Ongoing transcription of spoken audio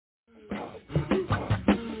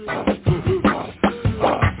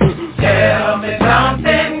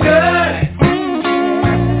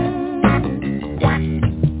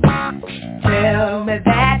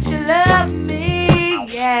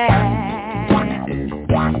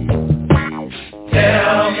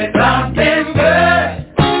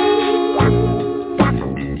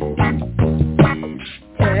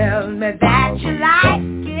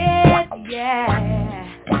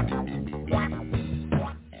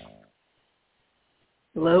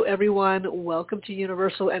Hello, everyone. Welcome to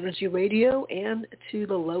Universal Energy Radio and to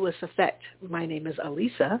the L.O.I.S Effect. My name is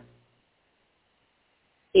Alyssa.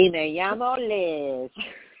 Y me llamo Liz.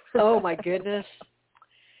 Oh, my goodness.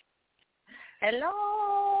 Hello.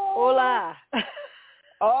 Hola.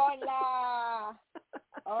 Hola.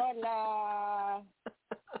 Hola.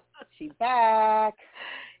 She's back.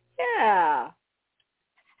 Yeah.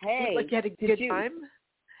 Hey. Like you had a good time?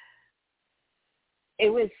 It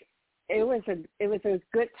was a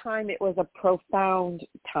good time. It was a profound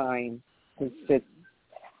time.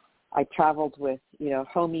 I traveled with,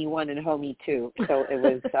 homie 1 and homie 2. So it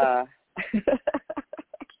was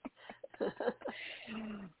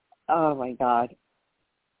oh my God.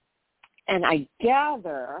 And I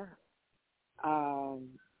gather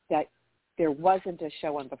that there wasn't a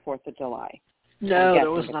show on the 4th of July. No,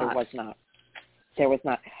 there was not. There was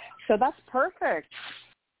not. So that's perfect.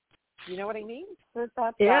 You know what I mean?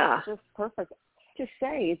 That's just perfect. To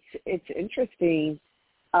say it's interesting.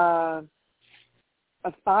 A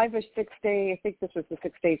 5 or 6 day, I think this was the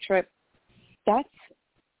 6-day trip. That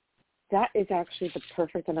is actually the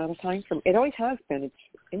perfect amount of time for me. It always has been. It's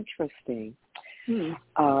interesting. Yeah.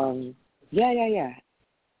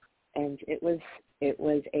 And it was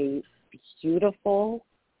a beautiful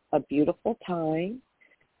time.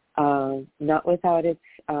 Not without its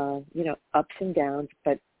ups and downs,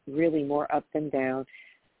 but really more up than down.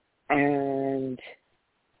 And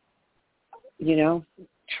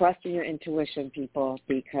trust in your intuition, people,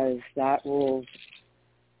 because that rules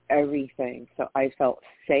everything. So I felt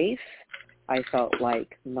safe. I felt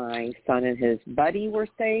like my son and his buddy were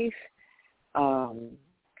safe.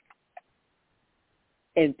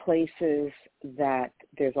 In places that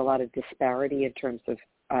there's a lot of disparity in terms of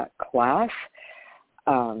class.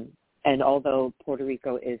 And although Puerto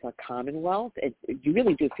Rico is a commonwealth, you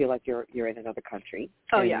really do feel like you're in another country.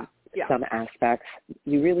 Oh, yeah. Some aspects.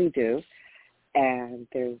 You really do. And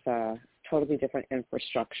there's a totally different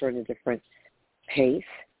infrastructure and a different pace.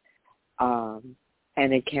 And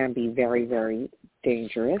it can be very, very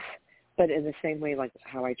dangerous. But in the same way, like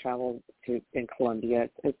how I traveled in Colombia,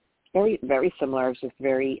 it's very, very similar. I was just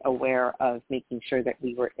very aware of making sure that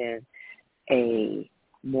we were in a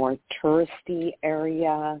more touristy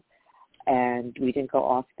area, and we didn't go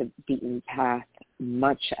off the beaten path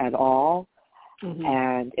much at all. Mm-hmm.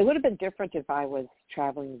 And it would have been different if I was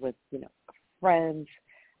traveling with, friends,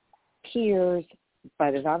 peers,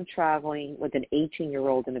 but as I'm traveling with an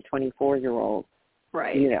 18-year-old and a 24-year-old,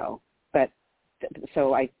 right? But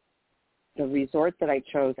so the resort that I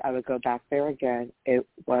chose, I would go back there again. It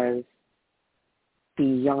was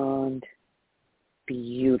beyond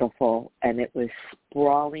beautiful, and it was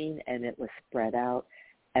sprawling, and it was spread out.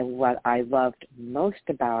 And what I loved most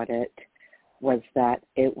about it was that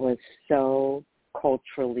it was so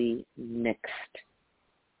culturally mixed.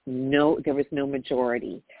 There was no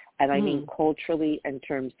majority. And I mean culturally in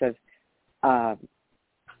terms of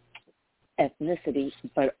ethnicity,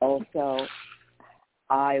 but also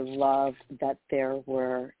I loved that there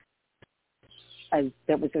was a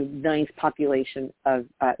nice population of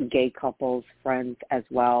gay couples, friends as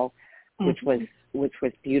well, which was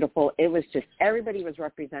beautiful. It was just everybody was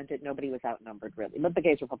represented. Nobody was outnumbered really, but the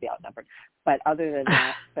gays were probably outnumbered. But other than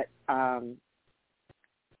that,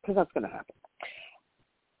 because that's going to happen.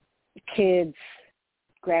 Kids,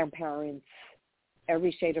 grandparents,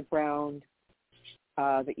 every shade of brown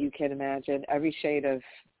that you can imagine, every shade of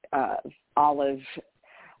olive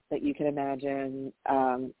that you can imagine,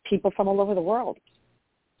 people from all over the world.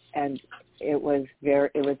 And it was a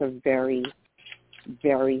very,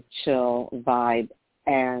 very chill vibe.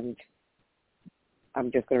 And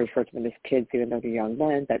I'm just going to refer to them as kids, even though they're young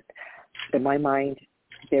men, but in my mind,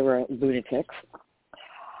 they were lunatics.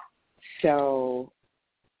 So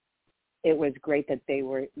it was great that they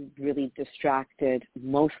were really distracted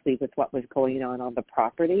mostly with what was going on the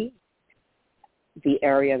property. The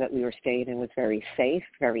area that we were staying in was very safe,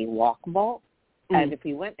 very walkable. And if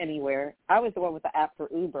we went anywhere, I was the one with the app for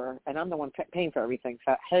Uber, and I'm the one paying for everything.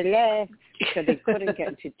 So hello, so they couldn't get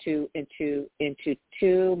into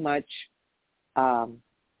too much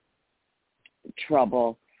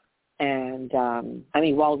trouble. And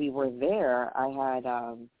while we were there, I had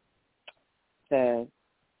the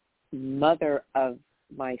mother of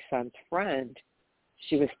my son's friend.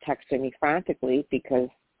 She was texting me frantically because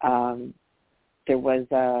there was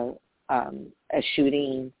a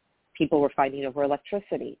shooting. People were fighting over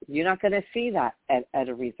electricity. You're not going to see that at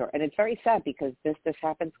a resort. And it's very sad because this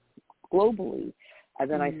happens globally. And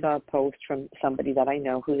then I saw a post from somebody that I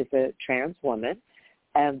know who is a trans woman,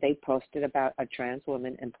 and they posted about a trans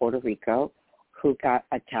woman in Puerto Rico who got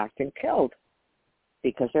attacked and killed.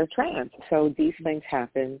 because they're trans. So these things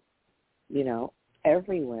happen,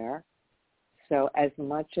 everywhere. So as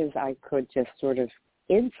much as I could just sort of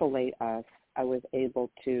insulate us, I was able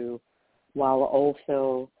to, while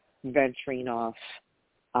also venturing off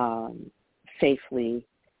safely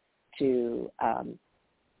to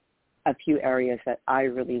a few areas that I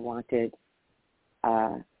really wanted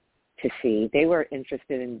to see. They were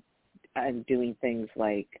interested in doing things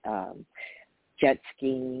like jet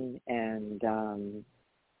skiing and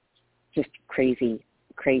just crazy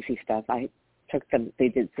stuff. I took them. They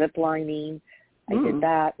did zip lining. I did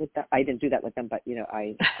that with them. I didn't do that with them, but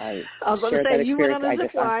I was going to say, you went on a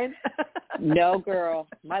zip line. No, girl,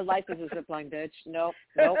 my life is a zip line, bitch. Nope.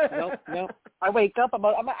 I wake up, I'm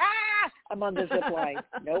on the zip line.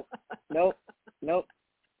 Nope. No,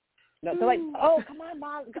 they're like, oh, come on,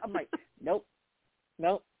 Mom. I'm like, nope.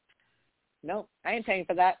 I ain't paying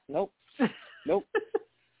for that. Nope.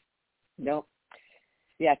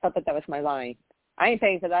 Yeah, I thought that was my line. I ain't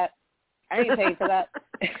paying for that. I ain't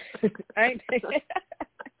paying.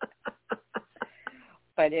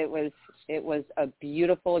 But it was a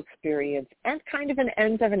beautiful experience and kind of an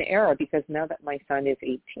end of an era, because now that my son is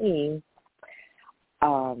 18,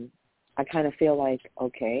 I kind of feel like,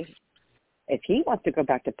 okay, if he wants to go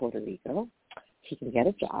back to Puerto Rico, he can get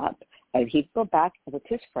a job, and he can go back with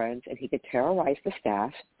his friends, and he could terrorize the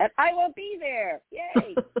staff, and I will be there.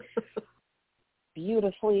 Yay!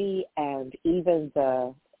 Beautifully, and even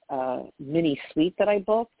the mini suite that I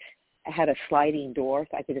booked had a sliding door,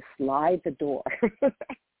 so I could just slide the door.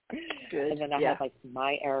 Good. And then I had like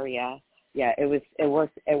my area. Yeah, it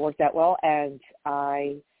worked out well, and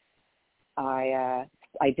I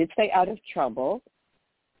did stay out of trouble.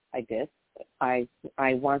 I did. I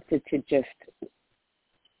wanted to just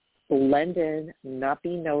blend in, not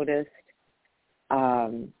be noticed.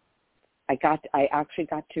 I actually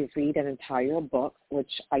got to read an entire book,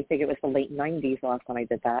 which I think it was the late 90s last time I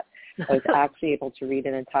did that. I was actually able to read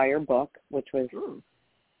an entire book, which was,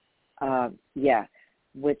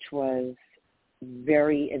 which was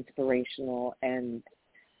very inspirational and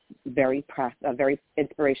very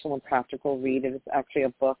inspirational and practical read. It was actually a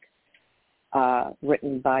book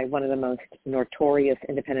written by one of the most notorious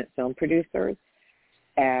independent film producers.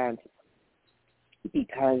 And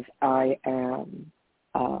because I am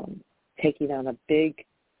taking on a big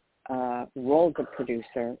role as a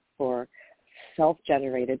producer for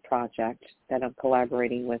self-generated project that I'm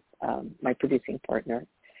collaborating with my producing partner,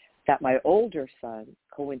 that my older son,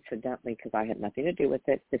 coincidentally, because I had nothing to do with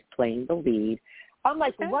it, is playing the lead. I'm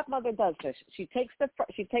like, what mother does this? She takes the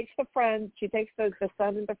son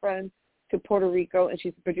and the friend to Puerto Rico, and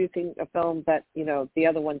she's producing a film that, the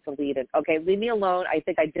other one's the lead in. Okay, leave me alone. I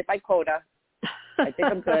think I did my quota. I think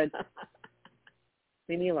I'm good.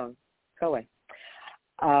 Leave me alone. Go away.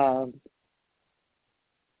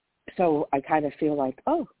 So I kind of feel like,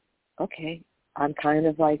 oh, okay. I'm kind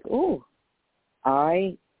of like, oh,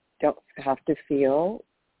 I don't have to feel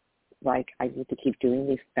like I need to keep doing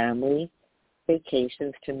these family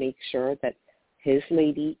vacations to make sure that his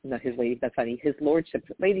lordship,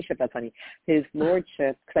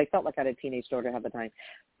 because I felt like I had a teenage daughter at the time,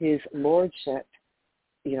 his lordship,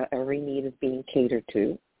 every need is being catered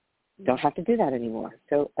to. Don't have to do that anymore.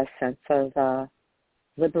 So a sense of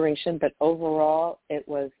liberation, but overall it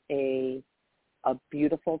was a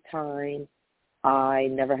beautiful time. I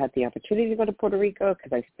never had the opportunity to go to Puerto Rico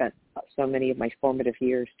because I spent so many of my formative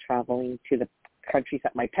years traveling to the countries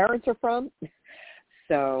that my parents are from.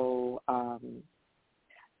 So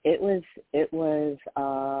it was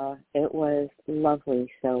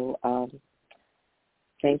lovely. So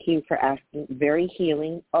thank you for asking. Very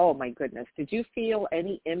healing. Oh my goodness! Did you feel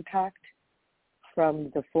any impact from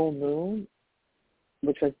the full moon,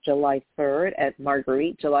 which was July 3rd at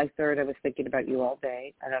Marguerite? July 3rd, I was thinking about you all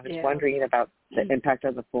day, and I was wondering about the impact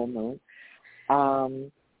of the full moon.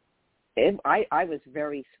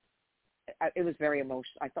 It was very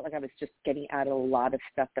emotional. I felt like I was just getting out of a lot of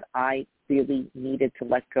stuff that I really needed to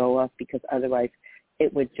let go of, because otherwise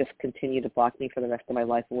it would just continue to block me for the rest of my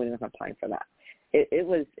life, and we didn't have time for that. It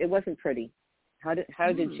wasn't pretty. How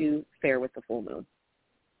did you fare with the full moon?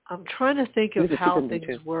 I'm trying to think of how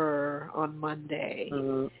things were on Monday.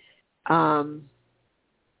 Mm-hmm.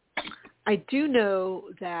 I do know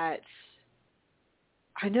that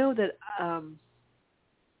I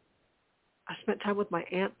spent time with my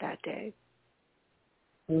aunt that day.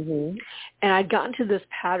 Mm-hmm. And I'd gotten to this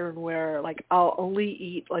pattern where, like, I'll only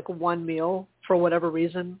eat, like, one meal for whatever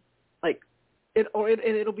reason. Like,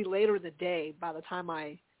 it'll be later in the day by the time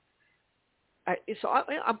I'm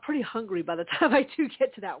pretty hungry by the time I do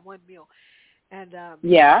get to that one meal. And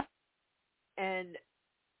and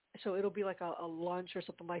so it'll be like a lunch or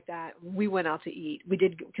something like that. We went out to eat. We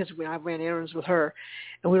did because I ran errands with her,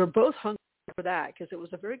 and we were both hungry for that because it was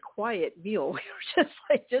a very quiet meal. We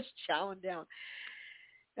were just chowing down,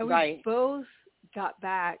 and we both got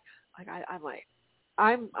back. Like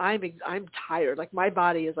I'm tired. Like my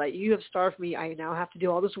body is like, you have starved me. I now have to do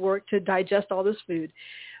all this work to digest all this food.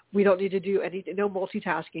 We don't need to do anything, no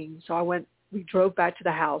multitasking. So we drove back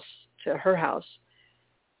to her house,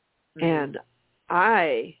 and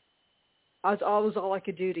I was all I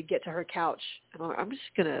could do to get to her couch. And I'm just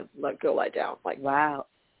gonna go lie down. Like, wow,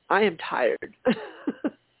 I am tired. I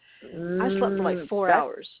slept for like 4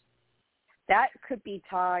 hours. That could be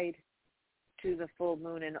tied to the full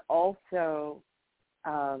moon, and also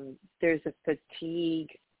there's a fatigue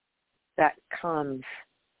that comes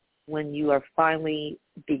when you are finally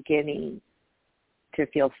beginning to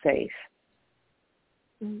feel safe.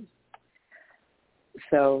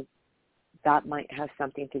 So that might have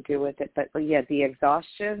something to do with it. But yeah, the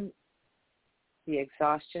exhaustion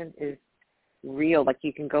is real. Like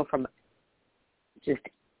you can go from just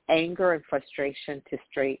anger and frustration to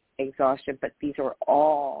straight exhaustion, but these are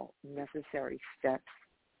all necessary steps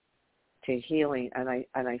to healing. And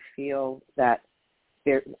I feel that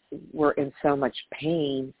we're in so much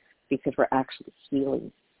pain because we're actually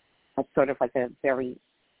healing. That's sort of like a very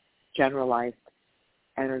generalized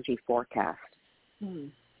energy forecast.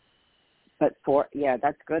 But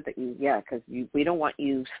that's good that because we don't want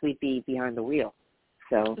you sleepy behind the wheel.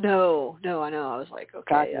 So no, I know. I was like,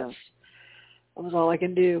 okay, that was all I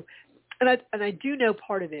can do. And I do know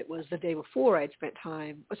part of it was the day before I'd spent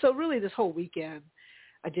time. So really this whole weekend,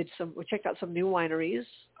 we checked out some new wineries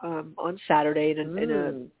on Saturday in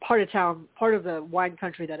a part of town, part of the wine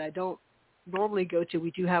country that I don't normally go to.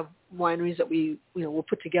 We do have wineries that we'll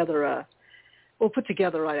put together an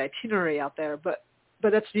itinerary out there, but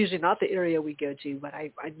that's usually not the area we go to. But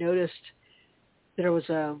I noticed there's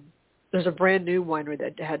a brand new winery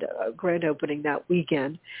that had a grand opening that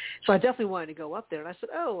weekend. So I definitely wanted to go up there. And I said,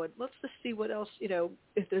 and let's just see what else,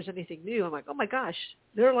 if there's anything new. I'm like, oh my gosh,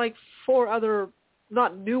 there are like 4 other,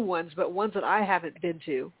 not new ones, but ones that I haven't been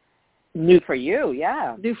to. New for you,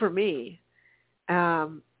 yeah. New for me.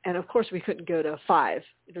 And of course we couldn't go to 5.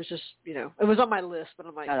 It was just, it was on my list, but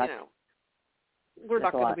I'm like, we're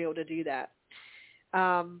not going to be able to do that.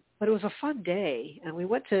 But it was a fun day, and we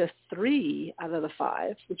went to 3 out of the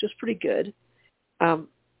 5, which was pretty good.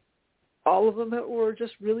 All of them were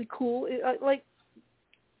just really cool. Like,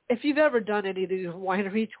 if you've ever done any of these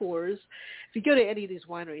winery tours, if you go to any of these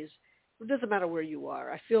wineries, it doesn't matter where you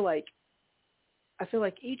are. I feel like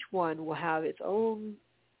each one will have its own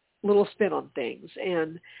little spin on things.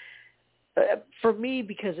 And for me,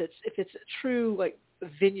 because if it's a true like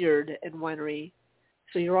vineyard and winery,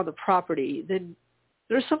 so you're on the property, then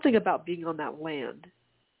there's something about being on that land,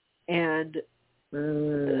 and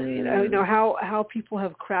how people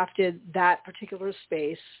have crafted that particular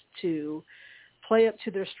space to play up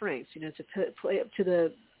to their strengths, to play up to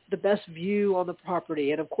the best view on the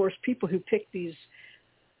property. And of course, people who pick these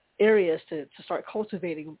areas to start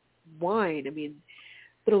cultivating wine,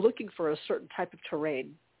 they're looking for a certain type of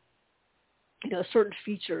terrain, certain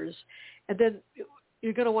features, and then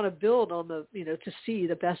you're going to want to build on the, to see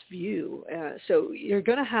the best view. So you're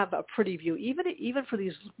going to have a pretty view, even for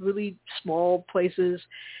these really small places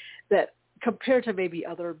that compared to maybe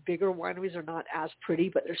other bigger wineries are not as pretty,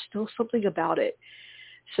 but there's still something about it.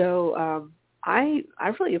 So I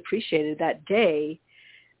really appreciated that day.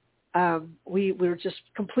 We were just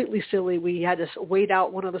completely silly. We had to wait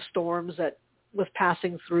out one of the storms that was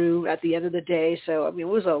passing through at the end of the day. So, it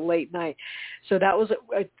was a late night. So that was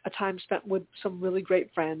a time spent with some really great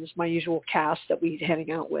friends, my usual cast that we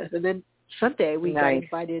hang out with. And then Sunday we got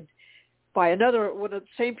invited by another one of the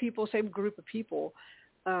same people, same group of people,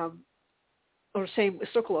 or same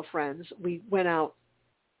circle of friends. We went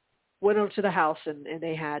over to the house and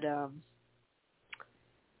they had,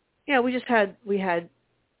 we had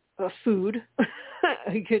food,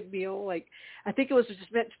 a good meal. Like, I think it was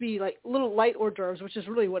just meant to be like little light hors d'oeuvres, which is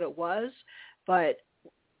really what it was. But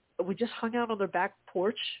we just hung out on their back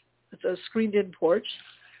porch. It's a screened-in porch,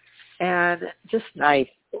 and just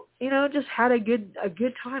just had a good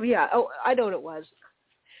time. Yeah. Oh, I know what it was.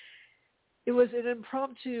 It was an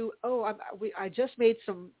impromptu. I just made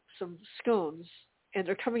some scones, and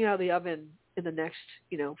they're coming out of the oven in the next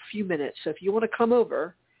few minutes. So if you want to come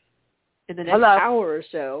over in the next hour or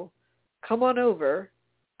so, come on over.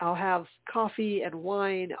 I'll have coffee and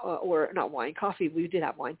wine, or not wine, coffee. We did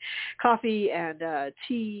have wine, coffee and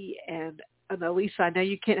tea. And Alyssa, I know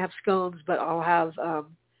you can't have scones, but I'll have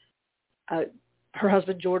her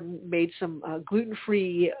husband Jordan made some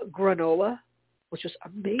gluten-free granola which was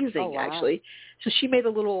amazing, wow. actually. So she made a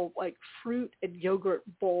little, like, fruit and yogurt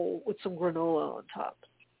bowl with some granola on top.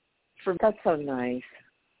 That's so nice.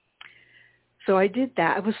 So I did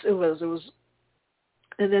that. It was,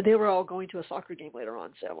 and then they were all going to a soccer game later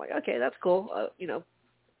on. So I'm like, okay, that's cool.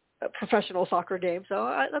 A professional soccer game.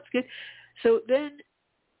 So that's good. So then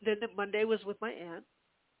Monday was with my aunt,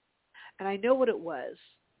 and I know what it was.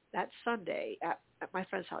 That Sunday at my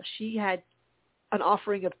friend's house, she had an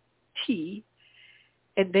offering of tea,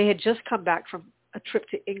 and they had just come back from a trip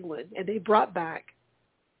to England, and they brought back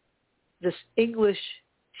this English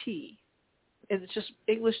tea, and it's just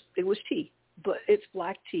English tea, but it's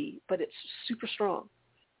black tea, but it's super strong.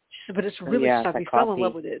 She said, but it's really strong. We fell in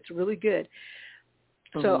love with it. It's really good.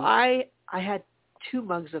 Mm-hmm. So I had 2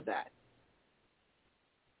 mugs of that.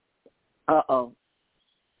 Uh-oh.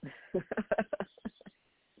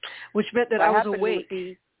 Which meant that I was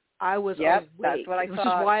awake. I was awake. That's what I thought. Which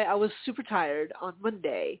is why I was super tired on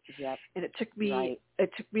Monday. Yep. And it took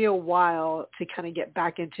me a while to kind of get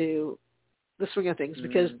back into the swing of things,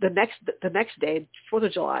 because the next day, 4th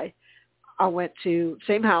of July, I went to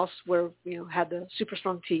same house where had the super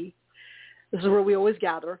strong tea. This is where we always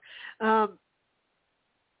gather. And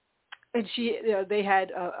they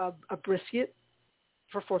had a brisket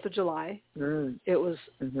for 4th of July. It was,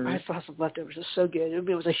 I saw some leftovers. It was so good.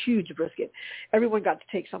 It was a huge brisket. Everyone got to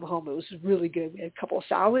take some home. It was really good. We had a couple of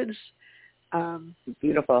salads.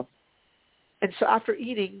 Beautiful. And so after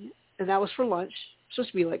eating, and that was for lunch,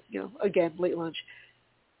 supposed to be like, again, late lunch,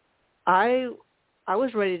 I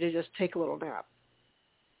was ready to just take a little nap.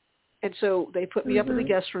 And so they put me up in the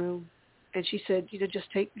guest room, and she said, just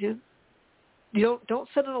take, don't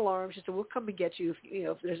set an alarm. She said, we'll come and get you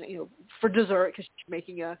if there's, for dessert, because she's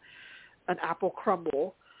making an apple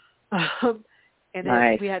crumble. And then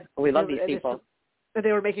nice. we love these people. And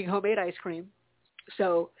they were making homemade ice cream.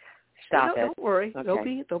 So Stop it. Don't worry.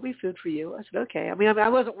 Okay. There'll be food for you. I said, okay. I mean, I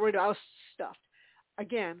wasn't worried. I was stuffed.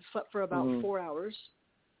 Again, slept for about 4 hours.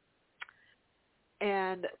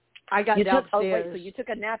 And I got downstairs. So you took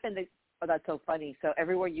a nap in the... Oh, that's so funny. So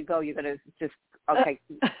everywhere you go, you're going to just... Okay,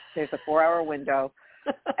 there's a 4-hour window,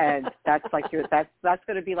 and that's like that's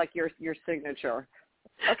going to be like your signature.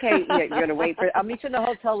 Okay, you're going to wait for... I'll meet you in the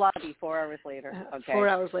hotel lobby 4 hours later. Okay. 4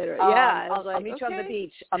 hours later. Yeah. I'll meet you on the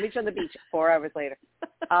beach. I'll meet you on the beach 4 hours later.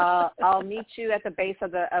 I'll meet you at the base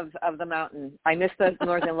of the mountain. I missed the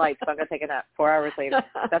Northern Lights, so I'm going to take a nap 4 hours later.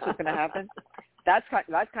 That's what's going to happen. That's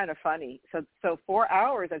kind of funny. So 4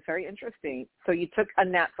 hours, that's very interesting. So you took a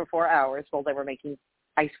nap for 4 hours while they were making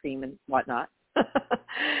ice cream and whatnot.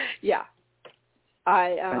 Yeah.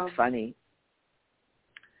 That's funny.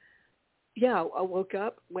 Yeah, I woke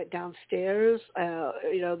up, went downstairs. I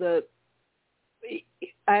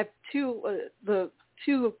have the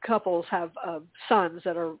 2 couples have sons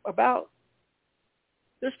that are about,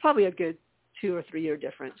 there's probably a good 2 or 3 year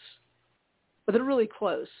difference, but they're really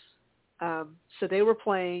close. So they were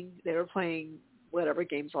playing whatever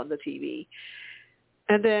games on the TV.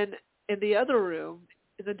 And then in the other room,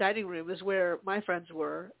 in the dining room, is where my friends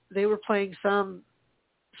were. They were playing some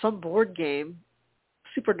board game,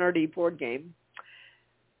 super nerdy board game.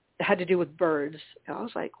 It had to do with birds. And I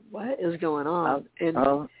was like, what is going on?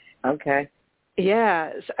 Okay.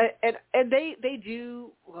 Yeah. And they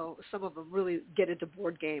do, well, some of them really get into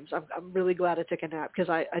board games. I'm really glad I took a nap, because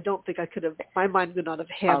I don't think I could have, my mind would not have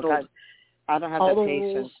handled I don't have that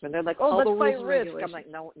patience. When they're like, let's play Risk. I'm like,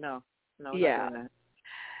 no, yeah. not doing that.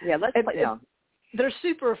 Yeah, let's play. No. They're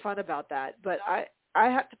super fun about that, but I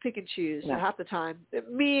have to pick and choose half the time.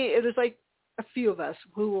 It is like a few of us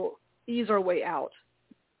who will ease our way out,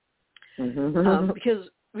 because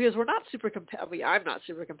we're not super competitive. I'm not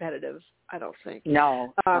super competitive, I don't think.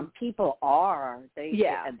 No, some people are.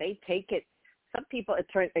 They take it. Some people it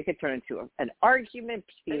could turn into an argument.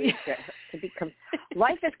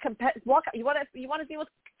 Life is competitive. You want to deal with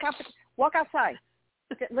competition? Walk outside.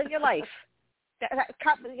 Live your life.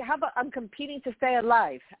 How about I'm competing to stay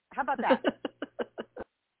alive? How about that?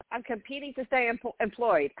 I'm competing to stay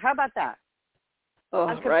employed. How about that?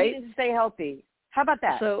 I'm competing to stay healthy. How about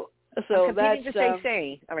that? So I'm competing to stay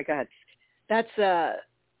sane. All right, go ahead. That's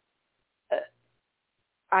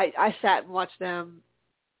I sat and watched them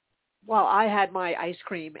while I had my ice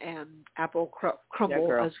cream and apple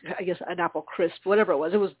crumble, I guess an apple crisp, whatever it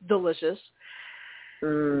was. It was delicious.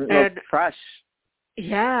 And fresh.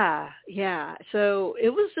 Yeah. So it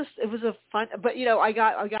was a fun, but I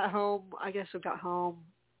got home, I guess I got home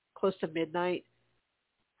close to midnight,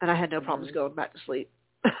 and I had no problems going back to sleep.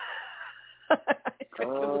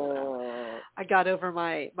 I got over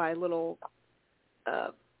my little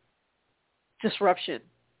disruption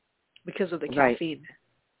because of the caffeine.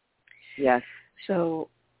 Yes. So,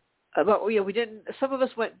 but yeah, we didn't. Some of us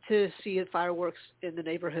went to see the fireworks in the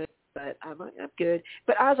neighborhood, but I'm good.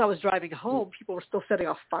 But as I was driving home, people were still setting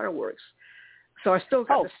off fireworks, so I still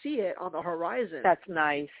got to see it on the horizon. That's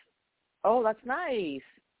nice. Oh, that's nice.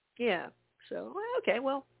 Yeah. So okay,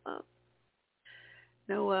 well,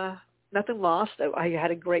 no, nothing lost. I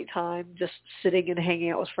had a great time just sitting and hanging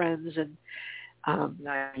out with friends, and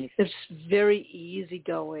nice. it's very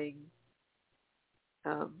easygoing.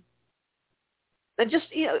 And just,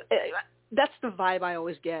 that's the vibe I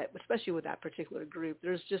always get, especially with that particular group.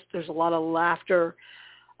 There's a lot of laughter.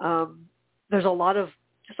 There's a lot of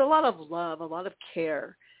love, a lot of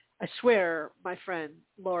care. I swear, my friend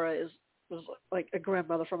Laura was like a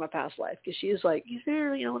grandmother from a past life, because she is like,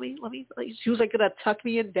 here, let me. She was like gonna tuck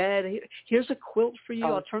me in bed. Here's a quilt for you.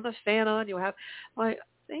 I'll turn the fan on. You'll have. I'm like,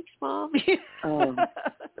 thanks, Mom. Oh,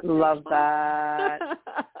 love that.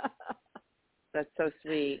 That's so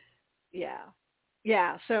sweet.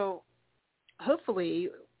 Yeah. So hopefully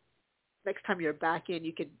next time you're back in,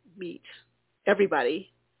 you can meet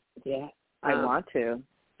everybody. Yeah, I want to.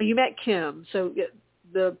 You met Kim. So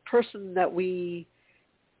the person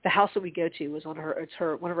the house that we go to was one of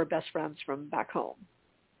her best friends from back home.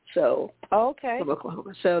 So okay, from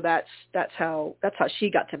Oklahoma. So that's how she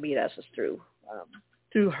got to meet us, is through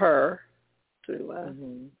her,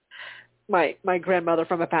 through my grandmother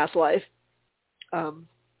from a past life.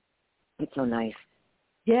 It's so nice.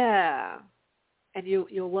 Yeah, and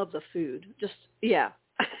you'll love the food. Just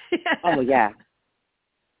Oh yeah.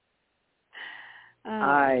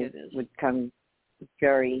 I would come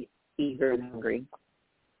very eager and hungry.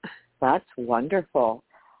 That's wonderful.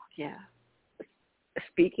 Yeah.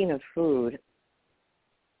 Speaking of food,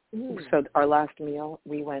 so our last meal,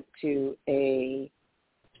 we went to a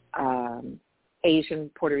Asian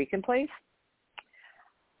Puerto Rican place.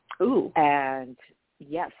 Ooh. And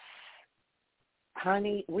yes,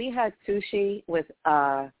 honey, we had sushi with,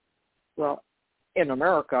 well, in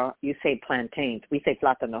America, you say plantains. We say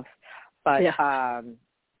plátanos. But,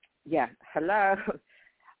 hello.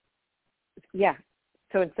 Yeah,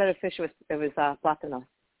 so instead of fish, it was plátano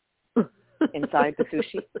inside the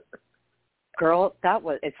sushi. Girl,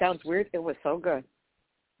 it sounds weird. It was so good.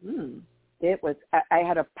 It was, I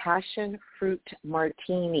had a passion fruit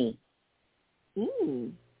martini.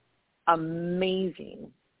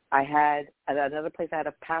 Amazing. I had, at another place, I had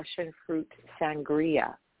a passion fruit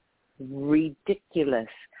sangria. Ridiculous.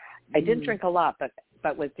 I didn't drink a lot,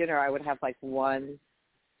 but with dinner, I would have like one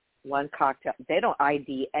cocktail. They don't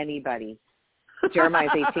ID anybody. Jeremiah's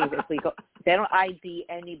 18. It's legal. They don't ID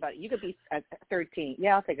anybody. You could be at 13.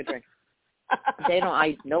 Yeah, I'll take a drink. They don't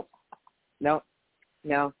ID. Nope. No.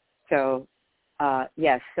 So,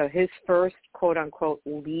 yes. So his first quote unquote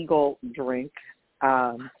legal drink,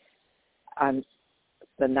 on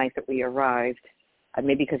the night that we arrived,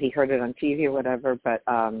 maybe because he heard it on TV or whatever, but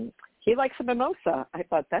he likes a mimosa. I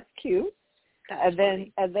thought that's cute. And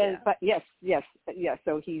then, but yes.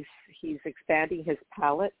 So he's expanding his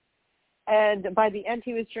palate. And by the end,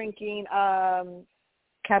 he was drinking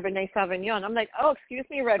Cabernet Sauvignon. I'm like, oh, excuse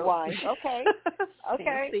me, red wine. Okay.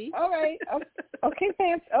 Fancy. All right. Okay,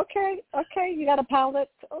 fancy. Okay. You got a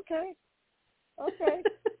palate. Okay.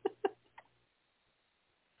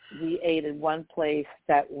 We ate in one place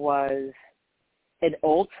that was in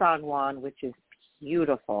Old San Juan, which is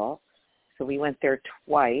beautiful. So we went there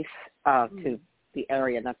twice to the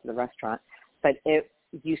area, not to the restaurant. But it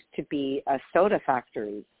used to be a soda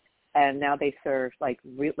factory. And now they serve like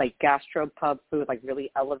gastropub food, like really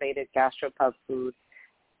elevated gastropub food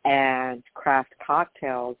and craft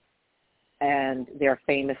cocktails. And they're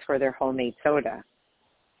famous for their homemade soda.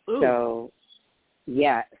 Ooh. So,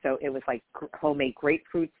 yeah. So it was like homemade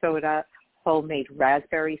grapefruit soda, homemade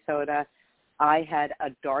raspberry soda. I had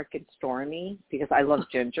a dark and stormy because I love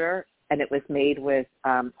ginger, and it was made with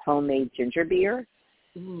homemade ginger beer.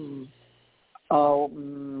 Oh,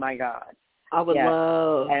 my God. I would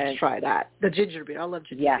love to try that. The ginger beer. I love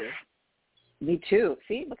ginger beer. Yes. Me too.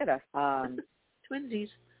 See, look at us. Twinsies.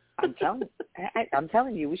 I'm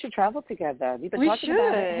telling you, we should travel together. We've been talking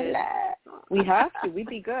about it. We have to. We'd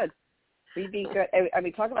be good. I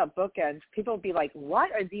mean, talk about bookends. People would be like, "Why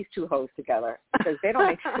are these two hosts together?" Because they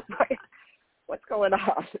don't. What's going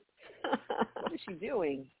on? What is she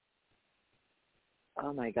doing?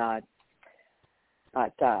 Oh my God.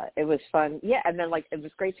 But it was fun. Yeah, and then it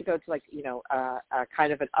was great to go to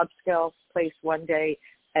kind of an upscale place one day,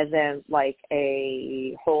 and then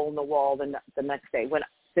a hole in the wall the next day. When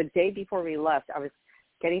the day before we left, I was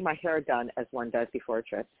getting my hair done, as one does before a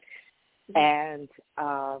trip, and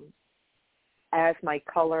as my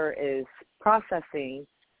color is processing,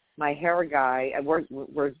 my hair guy, and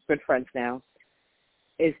we're good friends now,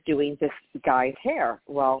 is doing this guy's hair.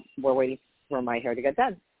 Well, we're waiting for my hair to get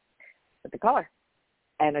done with the color.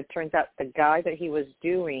 And it turns out the guy that he was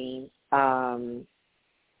doing was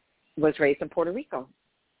raised in Puerto Rico.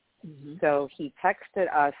 Mm-hmm. So he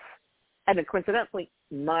texted us, and then coincidentally,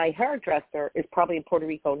 my hairdresser is probably in Puerto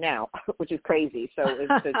Rico now, which is crazy. So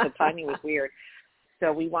the timing was weird.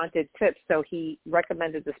 So we wanted tips. So he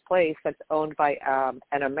recommended this place that's owned by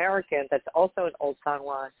an American that's also an old San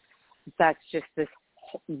Juan. That's just this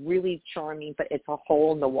really charming, but it's a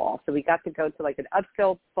hole in the wall. So we got to go to like an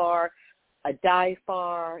upscale bar, a dive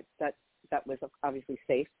bar that was obviously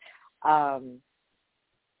safe. And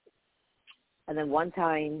then one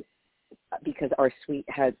time, because our suite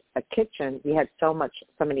had a kitchen, we had so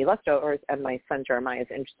many leftovers, and my son Jeremiah is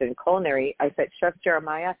interested in culinary. I said, Chef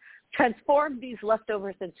Jeremiah, transform these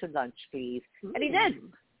leftovers into lunch, please. Ooh. And he did.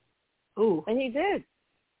 Ooh. And he did.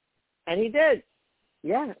 And he did.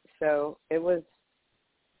 Yeah. So it was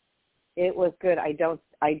good. I don't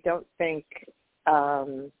think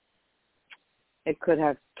it could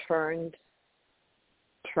have turned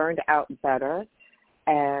out better.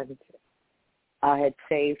 And I had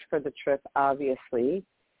saved for the trip, obviously,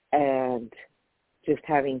 and just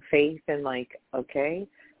having faith in, like, okay,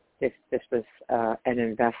 this was an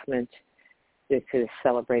investment. This is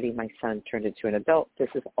celebrating my son turned into an adult. This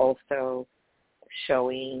is also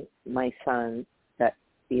showing my son that,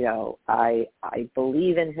 you know, I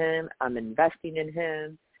believe in him. I'm investing in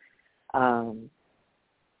him. I'm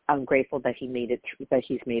grateful that he's made it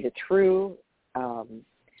through.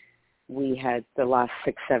 We had the last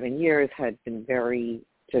 6-7 years had been very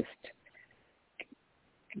just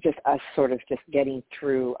us sort of just getting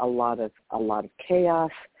through a lot of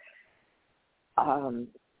chaos.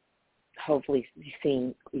 Hopefully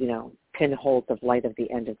seeing, you know, pinholes of light at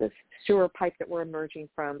the end of this sewer pipe that we're emerging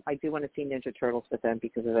from. I do want to see Ninja Turtles with them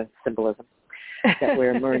because of the symbolism that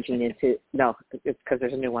we're emerging into. No, it's because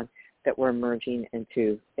there's a new one that we're emerging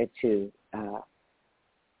into the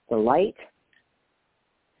light.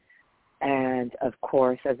 And of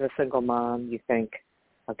course, as a single mom, you think,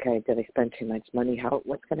 okay, did I spend too much money?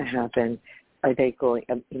 What's going to happen? Are they going,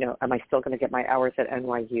 you know, am I still going to get my hours at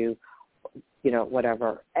NYU? You know,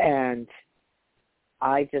 whatever. And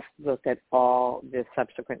I just looked at all the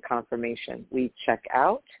subsequent confirmation. We check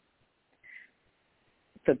out.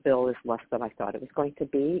 The bill is less than I thought it was going to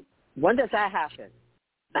be. When does that happen?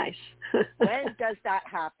 Nice. When does that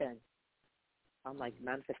happen? I'm like,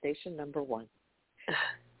 manifestation number 1.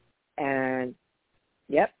 And,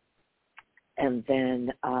 yep. And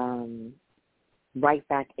then right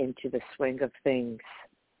back into the swing of things.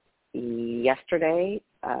 Yesterday,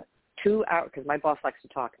 2 hours, because my boss likes to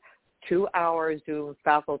talk, 2 hour Zoom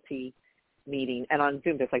faculty meeting. And on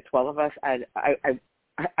Zoom, there's like 12 of us. And I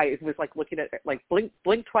was like looking at, like,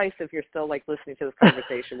 blink twice if you're still like listening to this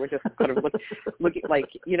conversation. We're just kind of looking like,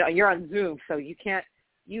 you know, you're on Zoom, so you can't,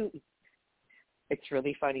 it's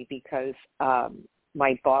really funny because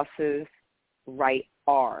my boss's right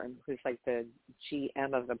arm, who's like the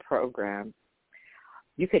GM of the program,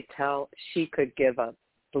 you could tell she could give a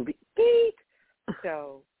beep.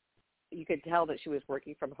 So you could tell that she was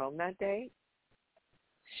working from home that day.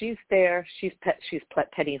 She's there. She's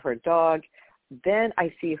petting her dog. Then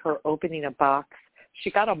I see her opening a box. She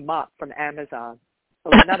got a mop from Amazon.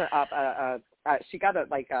 Well, not she got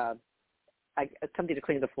something to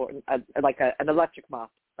clean the floor, like an electric mop,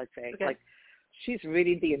 let's say. Okay. Like, she's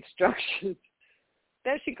reading the instructions.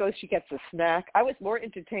 Then she goes, she gets a snack. I was more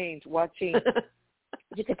entertained watching.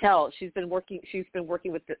 You could tell she's been working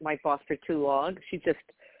with my boss for too long.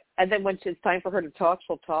 And then when it's time for her to talk,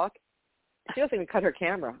 she'll talk. She doesn't even cut her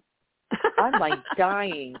camera. I'm like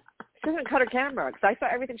dying. She doesn't cut her camera because I saw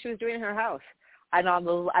everything she was doing in her house. And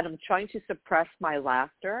I'm trying to suppress my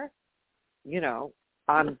laughter. You know,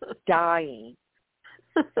 I'm dying.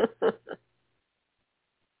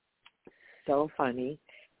 So funny.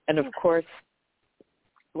 And of course,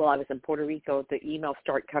 while I was in Puerto Rico, the emails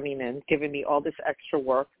start coming in, giving me all this extra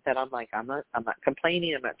work that I'm like, I'm not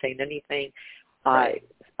complaining. I'm not saying anything. Right.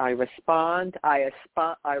 I respond.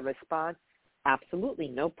 Absolutely,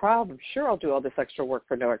 no problem. Sure, I'll do all this extra work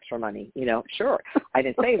for no extra money. You know, sure. I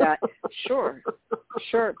didn't say that. Sure,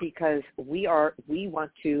 because we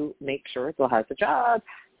want to make sure Bill has a job.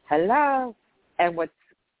 Hello. And what's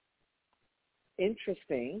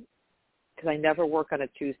interesting, because I never work on a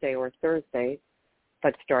Tuesday or a Thursday,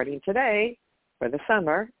 but starting today for the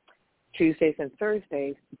summer, Tuesdays and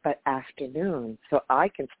Thursdays, but afternoons, so I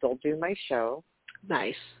can still do my show.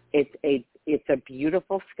 Nice. It's a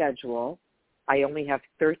beautiful schedule. I only have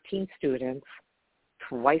 13 students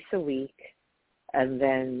twice a week, and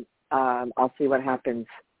then I'll see what happens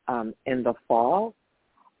in the fall.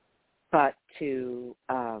 but to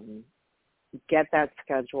get that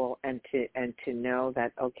schedule and to know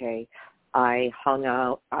that, okay, I hung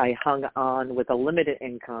on with a limited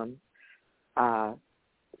income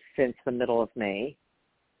since the middle of May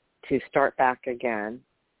to start back again.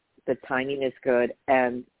 The timing is good,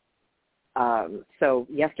 and so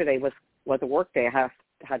yesterday was a work day. I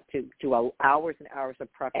had to do hours and hours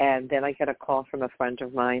of prep, and then I get a call from a friend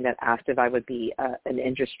of mine that asked if I would be an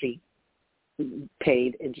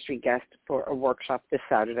paid industry guest for a workshop this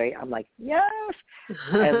Saturday. I'm like, yes.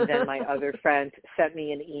 And then my other friend sent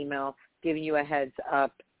me an email giving you a heads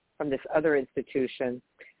up from this other institution.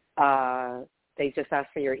 They just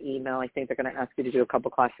asked for your email. I think they're going to ask you to do a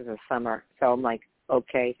couple classes this summer. So I'm like,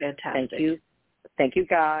 okay, fantastic. Thank you,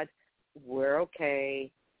 God. We're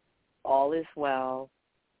okay. All is well.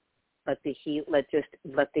 Let the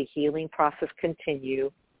healing process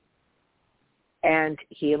continue. And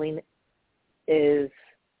healing is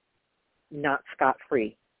not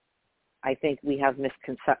scot-free. I think we have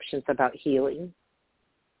misconceptions about healing.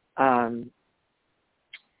 That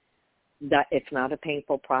it's not a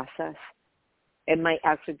painful process. It might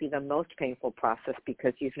actually be the most painful process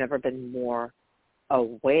because you've never been more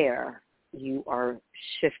aware. You are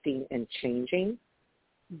shifting and changing.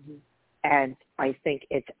 Mm-hmm. And I think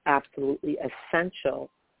it's absolutely essential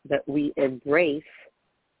that we embrace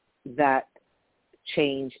that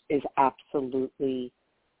change is absolutely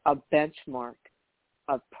a benchmark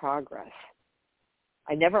of progress.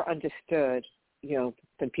 I never understood, when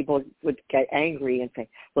people would get angry and say,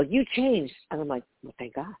 well, you changed. And I'm like, well,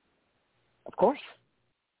 thank God. Of course.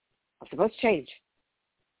 I'm supposed to change.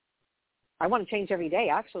 I want to change every day,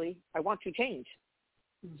 actually. I want to change.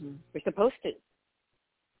 Mm-hmm. We're supposed to.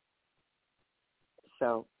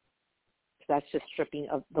 So that's just stripping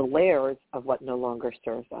of the layers of what no longer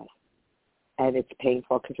serves us. And it's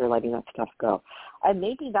painful because we're letting that stuff go. And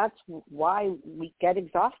maybe that's why we get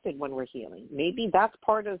exhausted when we're healing. Maybe that's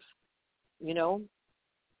part of 4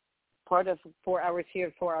 hours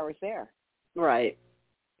here, 4 hours there. Right.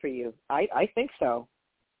 For you. I think so.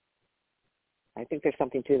 I think there's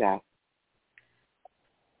something to that.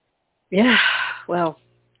 Yeah. Well,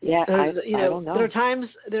 yeah, I don't know. There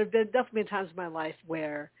have been definitely times in my life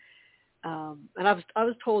where, and I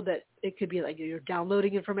was told that it could be like you're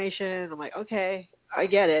downloading information. I'm like, okay, I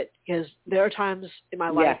get it, because there are times in my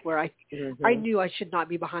life where I knew I should not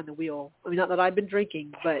be behind the wheel. I mean, not that I've been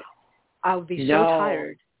drinking, but I would be so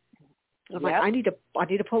tired. I'm like, I need to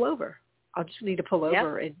pull over. I just need to pull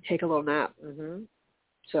over and take a little nap. Mm-hmm.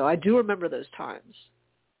 So I do remember those times.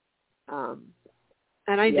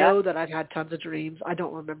 And I know that I've had tons of dreams. I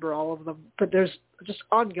don't remember all of them, but there's just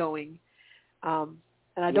ongoing. And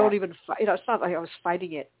I don't even fight. It's not like I was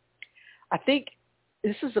fighting it. I think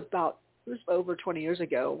this was over 20 years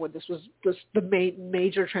ago when the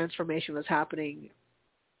major transformation was happening,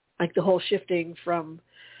 like the whole shifting from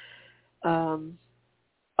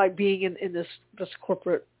like being in this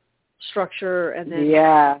corporate structure, and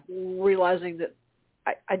then realizing that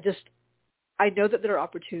I know that there are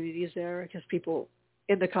opportunities there, because people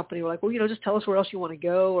in the company were like, well, just tell us where else you want to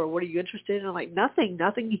go, or what are you interested in? And I'm like, nothing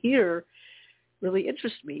here really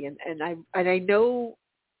interests me. And I know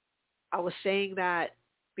I was saying that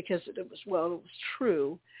because it was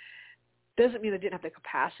true. Doesn't mean I didn't have the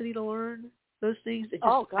capacity to learn those things.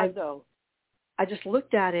 God, no. I just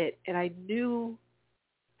looked at it and I knew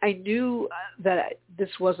that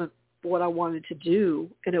this wasn't what I wanted to do,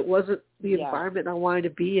 and it wasn't the environment I wanted to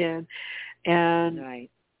be in, and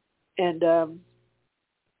and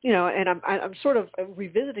I'm sort of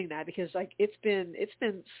revisiting that, because like it's been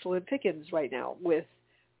slim pickings right now with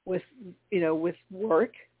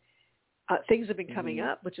work. Things have been coming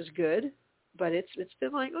up, which is good, but it's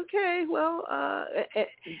been like, okay, well,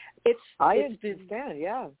 it's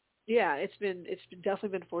definitely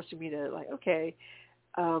been forcing me to like, okay,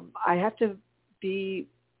 I have to be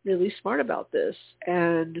really smart about this,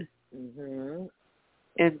 and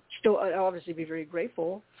still obviously be very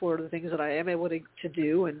grateful for the things that I am able to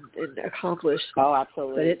do and accomplish. Oh,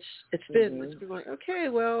 absolutely. But it's been like, okay,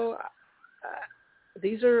 well, I'm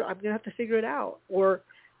gonna have to figure it out. Or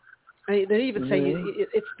they even say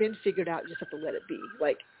it's been figured out. You just have to let it be.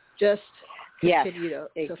 Like, just continue to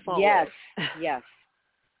follow. Yes.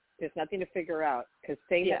 There's nothing to figure out, because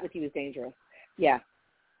saying that with you is dangerous. Yeah.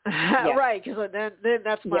 Right, because then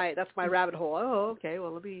that's my rabbit hole. Oh, okay.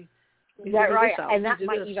 Well, let me figure this out. And that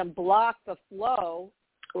might even block the flow.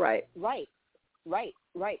 Right.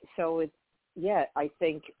 So I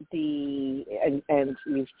think and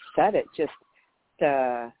you've said it, just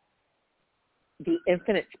the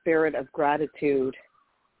infinite spirit of gratitude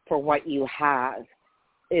for what you have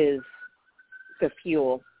is the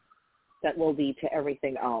fuel that will lead to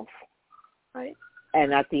everything else. Right.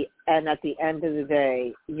 And at the end of the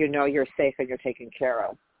day, you know you're safe and you're taken care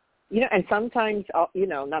of. You know, and sometimes, you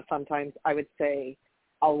know, not sometimes, I would say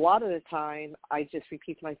a lot of the time I just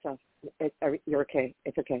repeat to myself, you're okay,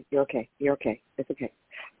 it's okay, you're okay, you're okay, it's okay.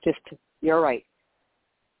 Just, you're right.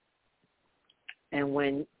 And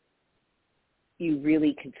when you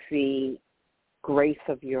really can see grace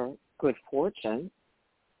of your good fortune,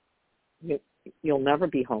 you'll never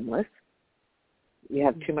be homeless. You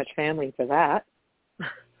have too much family for that.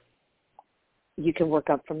 You can work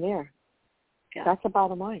up from there. Yeah. That's the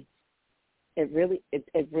bottom line. It really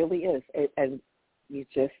is. And you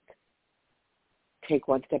just take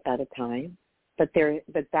one step at a time. But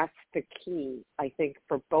that's the key, I think,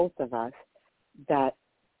 for both of us, that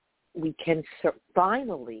we can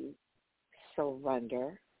finally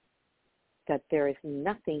surrender that there is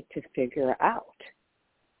nothing to figure out.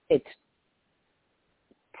 It's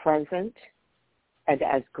present and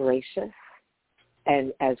as gracious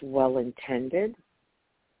and as well-intended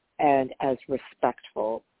and as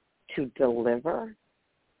respectful to deliver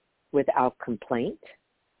without complaint,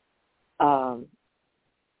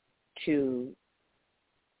 to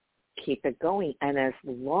keep it going. And as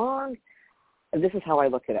long, and this is how I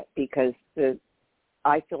look at it, because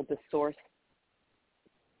I feel the source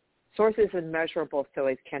is immeasurable, so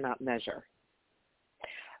it cannot measure.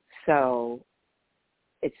 So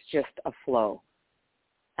it's just a flow.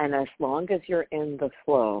 And as long as you're in the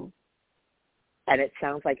flow, and it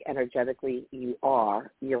sounds like energetically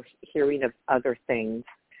you're hearing of other things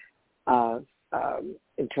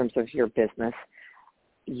in terms of your business.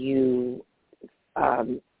 You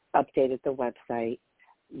updated the website.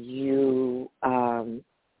 You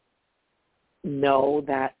know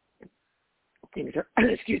that things are,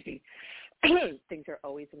 excuse me, things are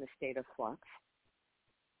always in a state of flux.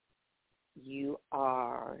 You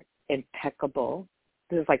are impeccable.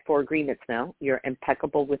 This is like 4 agreements now. You're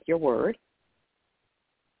impeccable with your word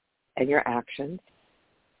and your actions.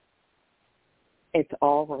 It's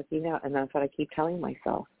all working out, and that's what I keep telling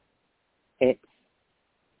myself. It's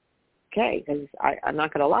okay, because I'm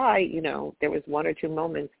not going to lie, you know, there was 1 or 2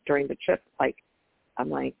 moments during the trip, like, I'm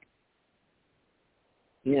like,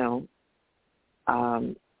 you know,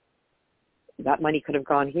 that money could have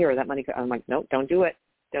gone here, that money could, I'm like, nope, don't do it.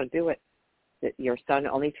 Don't do it. Your son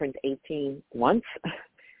only turns 18 once.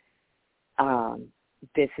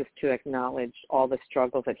 This is to acknowledge all the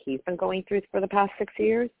struggles that he's been going through for the past 6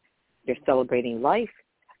 years. You're celebrating life.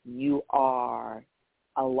 You are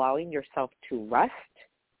allowing yourself to rest,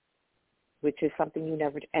 which is something you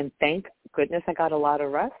never, and thank goodness I got a lot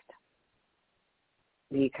of rest,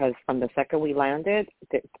 because from the second we landed,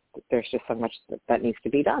 there's just so much that needs to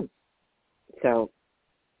be done. So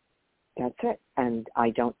that's it. And I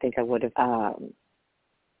don't think I would have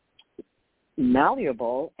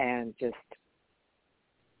malleable and just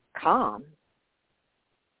calm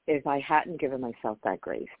if I hadn't given myself that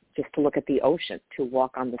grace, just to look at the ocean, to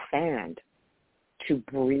walk on the sand, to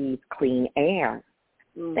breathe clean air.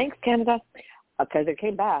 Thanks, Canada. Because it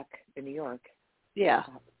came back in New York. Yeah,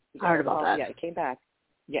 I heard about that. Yeah, it came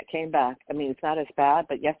back. I mean, it's not as bad,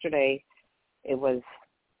 but yesterday it was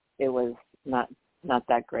not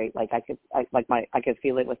that great. Like I could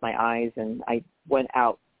feel it with my eyes, and I went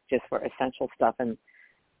out just for essential stuff and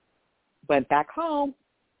went back home.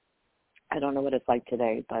 I don't know what it's like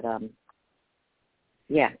today, but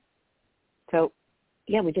yeah. So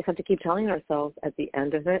yeah, we just have to keep telling ourselves at the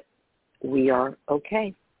end of it, we are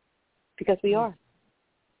okay, because we are.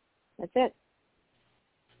 That's it.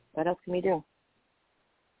 What else can we do?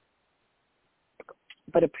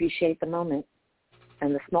 But appreciate the moment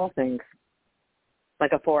and the small things,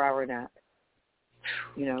 like a 4-hour nap,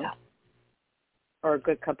 you know, or a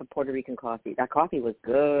good cup of Puerto Rican coffee. That coffee was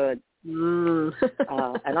good. And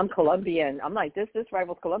I'm Colombian. I'm like, this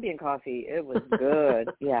rivals Colombian coffee. It was good.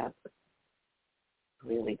 Yeah.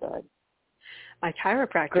 Really good. My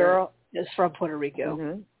chiropractor is from Puerto Rico.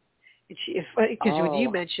 Mm-hmm. Because when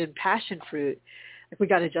you mentioned passion fruit, like, we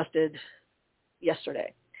got adjusted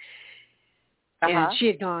yesterday. And she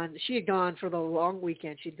had gone for the long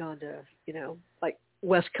weekend. She'd gone to, you know, like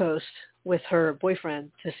West Coast with her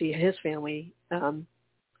boyfriend to see his family.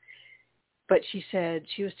 But she said,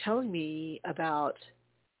 she was telling me about,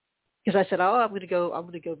 because I said, I'm going to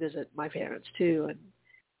go visit my parents too.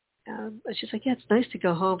 And she's like, yeah, it's nice to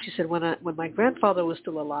go home. She said, when my grandfather was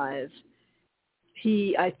still alive,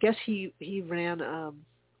 he ran,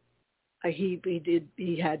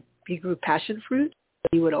 he grew passion fruit.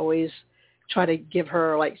 He would always try to give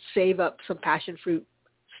her, like, save up some passion fruit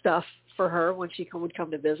stuff for her when she would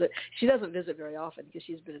come to visit. She doesn't visit very often because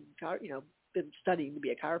she's been, you know, been studying to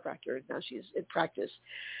be a chiropractor, and now she's in practice,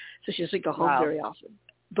 so she doesn't go home Wow. very often.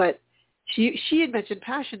 But she had mentioned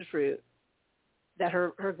passion fruit, that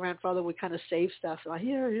her grandfather would kind of save stuff. Like,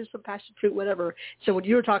 here's some passion fruit, whatever. So when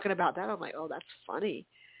you were talking about that, I'm like, oh, that's funny.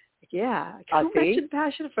 Like, yeah, I mentioned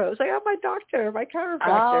passion fruit. I was like, oh, my doctor, my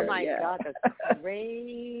chiropractor. Oh, my God, that's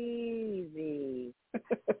crazy.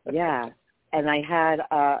 Yeah. And I had,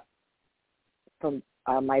 from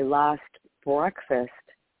my last breakfast,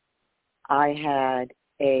 I had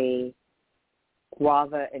a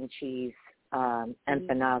guava and cheese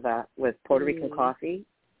empanada with Puerto Rican coffee.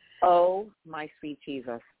 Oh, my sweet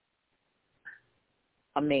Jesus.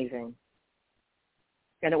 Amazing.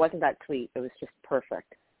 And it wasn't that sweet. It was just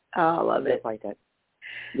perfect. Oh, I love it. Just like it.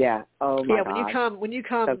 Yeah. Oh, my God. When you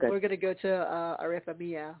come, so we're going to go to Arepa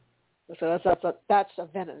Mia. So that's a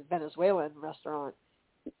Venezuelan restaurant.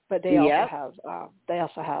 But they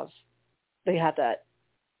also have that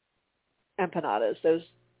empanadas.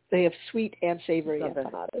 They have sweet and savory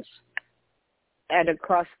empanadas. And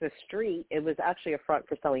across the street, it was actually a front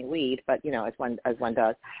for selling weed, but as one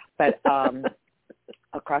does. But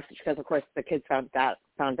across, because of course the kids found that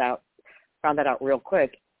out real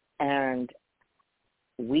quick, and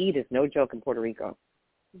weed is no joke in Puerto Rico.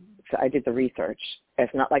 So I did the research.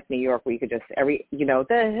 It's not like New York where you could just the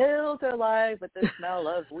hills are alive with the smell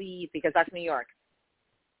of weed, because that's New York.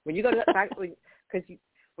 When you go to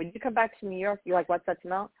when you come back to New York, you're like, what's that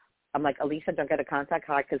smell? I'm like, Alicia, don't get a contact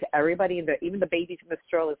high, because everybody, even the babies in the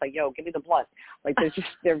stroller is like, yo, give me the blunt. Like they're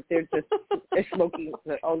smoking.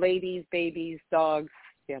 Ladies, babies, dogs,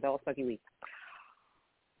 yeah, they're all smoking weed.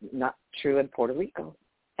 Not true in Puerto Rico.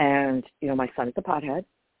 And my son is a pothead,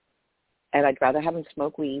 and I'd rather have him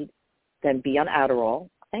smoke weed than be on Adderall.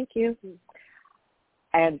 Thank you.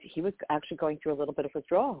 And he was actually going through a little bit of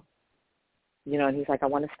withdrawal. And he's like, I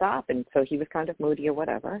want to stop. And so he was kind of moody or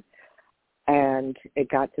whatever. And it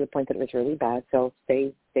got to the point that it was really bad. So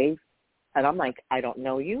and I'm like, I don't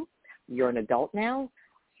know you. You're an adult now.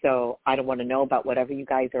 So I don't want to know about whatever you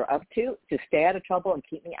guys are up to. Just stay out of trouble and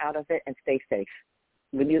keep me out of it, and stay safe.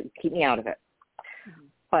 Keep me out of it. Mm-hmm.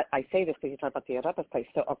 But I say this because you talk about the Arepa place.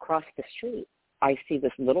 So across the street, I see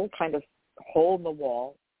this little kind of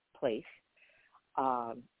hole-in-the-wall place,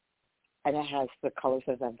 and it has the colors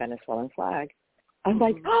of the Venezuelan flag. I'm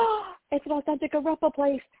like, oh, it's an authentic Arepa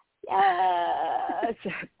place. Yes.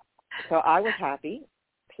 So I was happy.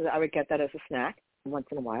 So I would get that as a snack once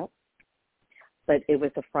in a while. But it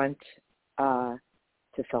was the front to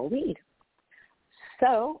sell weed.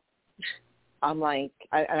 So I'm like,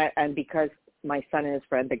 and because my son and his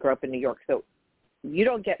friend, they grew up in New York, so you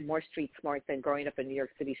don't get more street smart than growing up in New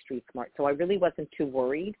York City street smart. So I really wasn't too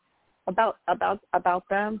worried about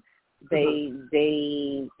them. They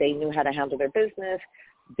knew how to handle their business.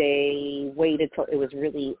 They waited till it was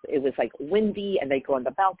like windy, and they go on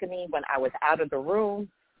the balcony when I was out of the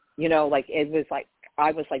room. Like it was like,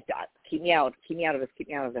 I was like, keep me out of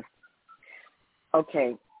this.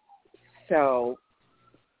 Okay. So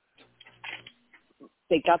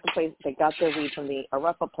they got their weed from the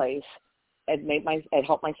Arepa place. It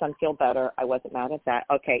helped my son feel better. I wasn't mad at that.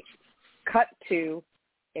 Okay. Cut to,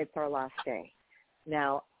 it's our last day.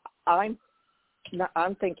 Now I'm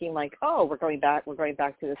thinking like, oh, we're going back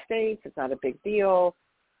to the States. It's not a big deal.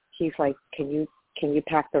 He's like, can you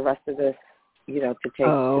pack the rest of this, to take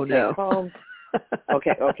home?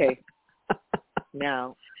 Okay.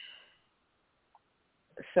 Now,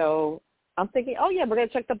 so I'm thinking, oh yeah, we're gonna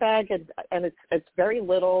check the bag, and it's very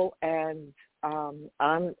little, and I'm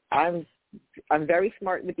very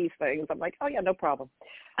smart with these things. I'm like, oh yeah, no problem.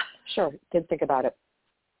 Sure, didn't think about it.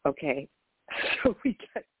 Okay, so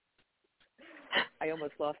I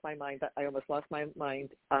almost lost my mind.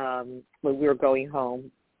 When we were going home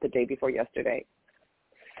the day before yesterday.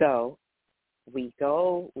 So we're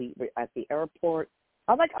at the airport.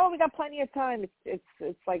 I'm like, oh, we got plenty of time. It's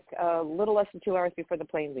like a little less than 2 hours before the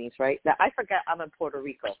plane leaves, right? Now, I forget I'm in Puerto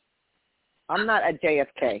Rico. I'm not at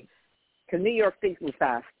JFK, because New York things move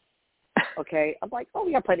fast. Okay? I'm like, oh,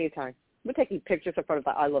 we got plenty of time. We're taking pictures in front of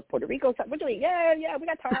the I Love Puerto Rico. We're doing, yeah, we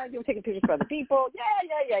got time. We're taking pictures for other people.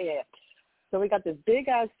 Yeah. So we got this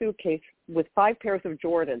big-ass suitcase with 5 pairs of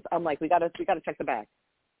Jordans. I'm like, we gotta check the bag,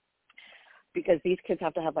 because these kids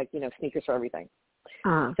have to have, like, sneakers for everything.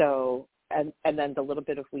 Uh-huh. So, and then the little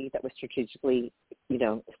bit of weed that was strategically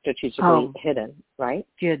hidden, right?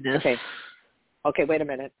 Goodness. Okay, wait a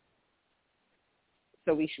minute.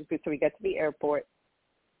 So we get to the airport,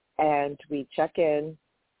 and we check in,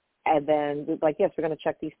 and then we're like, yes, we're going to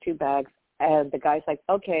check these 2 bags. And the guy's like,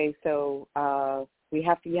 okay, so you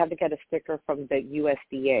have to get a sticker from the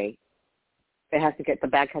USDA. The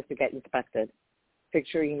bag has to get inspected.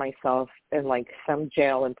 picturing myself in like some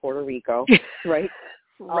jail in Puerto Rico, right?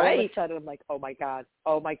 All of a sudden, I'm like, oh my God.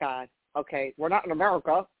 Okay, we're not in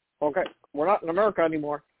America. Okay, we're not in America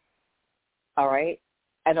anymore. All right.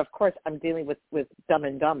 And of course, I'm dealing with Dumb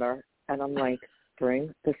and Dumber, and I'm like,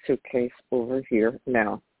 bring the suitcase over here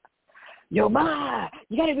now. Yo, Ma,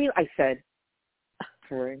 you gotta be. I said,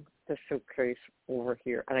 bring the suitcase over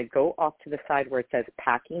here, and I go off to the side where it says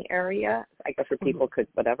packing area. I guess where people could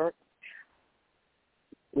whatever.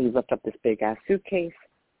 We lift up this big ass suitcase.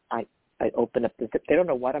 I open up the zip. They don't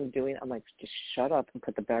know what I'm doing. I'm like, just shut up and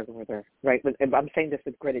put the bag over there. Right? I'm saying this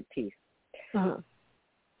with gritted teeth.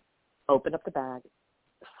 Open up the bag,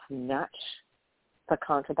 snatch the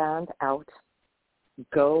contraband out,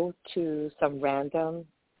 go to some random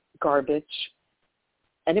garbage,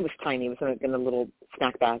 and it was tiny. It was in a little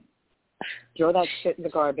snack bag. Throw that shit in the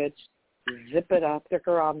garbage, zip it up, stick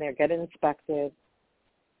her on there, get it inspected.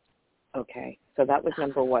 Okay, so that was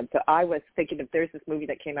number one. So I was thinking if there's this movie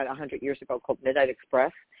that came out 100 years ago called Midnight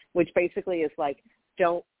Express, which basically is like,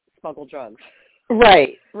 don't smuggle drugs.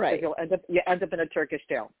 Right. You end up in a Turkish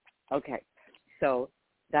jail. Okay, so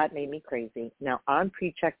that made me crazy. Now, on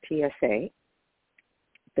pre-check TSA,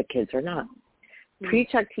 the kids are not.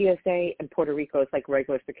 Pre-check TSA in Puerto Rico is like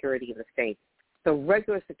regular security in the States. So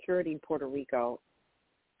regular security in Puerto Rico,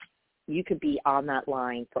 you could be on that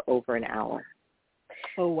line for over an hour.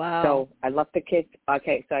 Oh, wow. So I left the kids.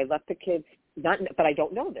 Okay, so I left the kids, but I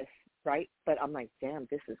don't know this, right? But I'm like, damn,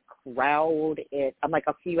 this is crowded. I'm like,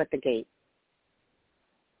 I'll see you at the gate.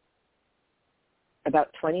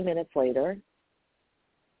 About 20 minutes later,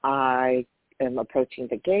 I am approaching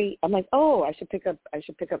the gate. I'm like, oh, I should pick up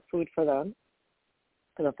food for them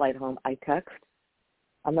for the flight home. I text.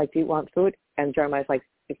 I'm like, do you want food? And Jeremiah's like,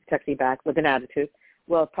 text me back with an attitude.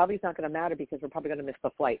 Well, it probably is not going to matter because we're probably going to miss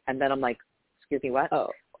the flight. And then I'm like, excuse me, what?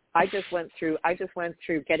 Oh. I just went through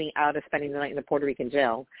getting out of spending the night in the Puerto Rican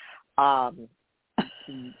jail.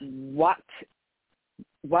 What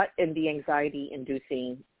in the anxiety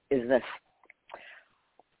inducing is this?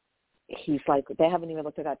 He's like, they haven't even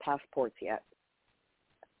looked at our passports yet.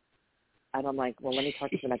 And I'm like, well, let me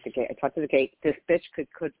talk to them at the gate. I talked to the gate. This bitch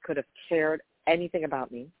could have cared anything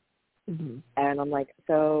about me. Mm-hmm. And I'm like,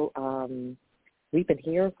 so we've been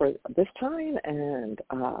here for this time, and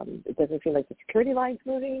it doesn't seem like the security line's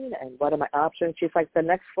moving, and what are my options? She's like, the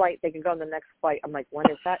next flight, they can go on the next flight. I'm like, when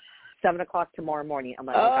is that? 7 o'clock tomorrow morning. I'm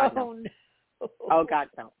like, oh, God, no. No. Oh, God,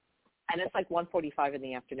 no. And it's like 1:45 in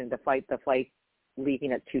the afternoon. The flight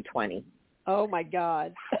leaving at 2:20. Oh, my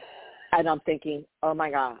God. And I'm thinking, oh, my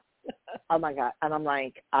God. And I'm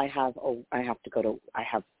like, I have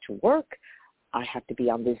to work. I have to be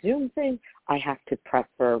on the Zoom thing. I have to prep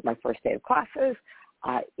for my first day of classes.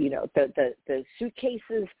 The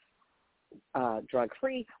suitcases,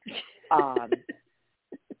 drug-free.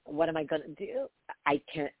 What am I going to do? I'm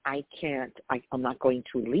not going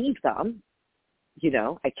to leave them.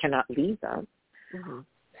 I cannot leave them. Mm-hmm.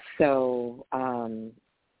 So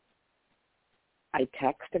I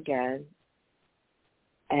text again,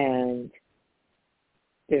 and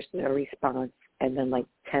there's no response. And then like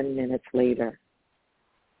 10 minutes later,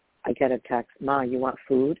 I get a text, Ma, you want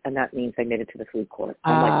food? And that means I made it to the food court.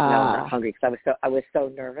 I'm like, no, I'm not hungry because I was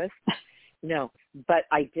so nervous. No, but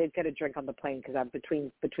I did get a drink on the plane because I'm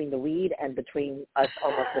between the weed and between us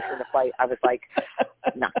almost missing the flight. I was like,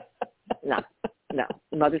 no.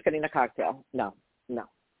 Mother's getting a cocktail. No.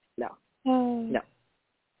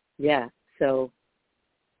 Yeah. So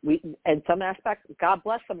in some aspects, God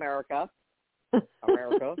bless America.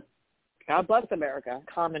 God bless America.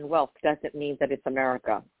 Commonwealth doesn't mean that it's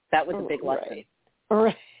America. That was a big lesson.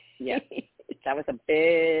 Right. Yeah. That was a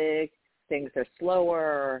big, things are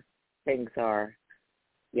slower. Things are,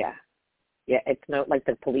 yeah. Yeah, it's no, like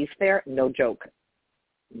the police there, no joke.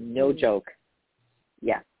 No joke.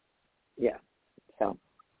 Yeah.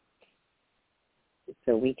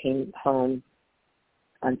 So we came home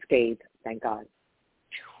unscathed, thank God.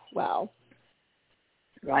 Wow.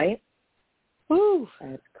 Right? Woo.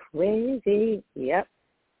 That's crazy. Yep.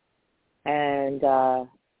 And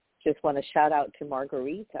just want to shout out to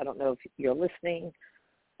Marguerite. I don't know if you're listening,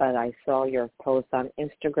 but I saw your post on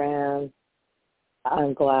Instagram.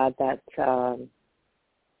 I'm glad that, how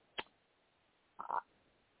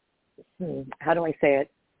do I say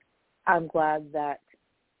it? I'm glad that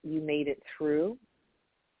you made it through.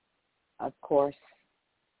 Of course,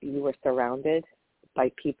 you were surrounded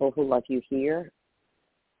by people who love you here,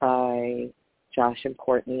 by Josh and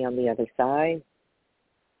Courtney on the other side.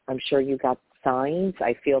 I'm sure you got signs.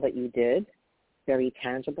 I feel that you did, very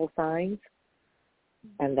tangible signs,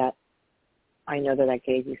 and that I know that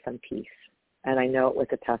gave you some peace. And I know it was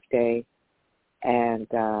a tough day, and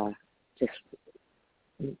just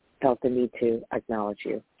felt the need to acknowledge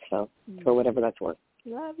you. So for whatever that's worth.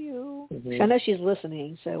 Love you. Mm-hmm. I know she's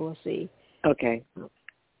listening, so we'll see. Okay.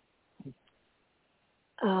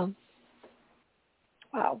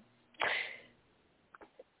 Wow.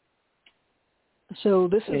 So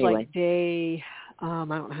this is Anyway. like day, I don't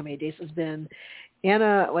know how many days it's been.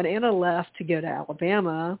 When Anna left to go to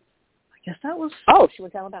Alabama, I guess that was... Oh, she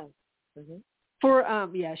went to Alabama.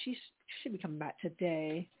 Mm-hmm. She should be coming back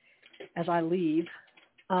today as I leave.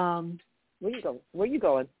 Where you going? Where you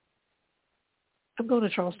going? I'm going to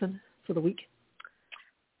Charleston for the week.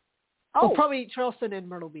 Oh. Well, probably Charleston and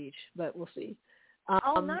Myrtle Beach, but we'll see.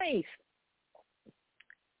 Nice.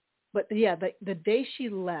 But yeah, the day she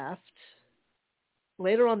left,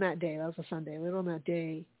 later on that day, that was a Sunday, later on that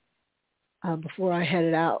day, before I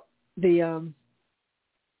headed out,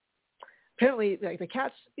 apparently like the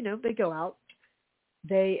cats, they go out.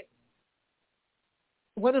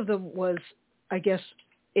 One of them was, I guess,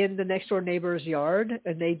 in the next door neighbor's yard,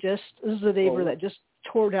 and this is the neighbor that just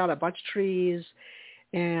tore down a bunch of trees,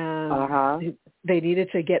 and they needed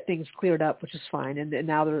to get things cleared up, which is fine. And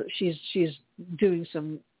now she's doing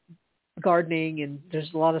some gardening, and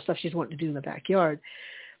there's a lot of stuff she's wanting to do in the backyard.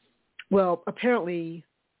 Well, apparently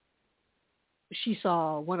she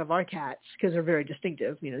saw one of our cats, because they're very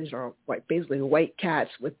distinctive. These are basically white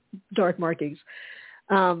cats with dark markings.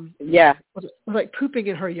 Was like pooping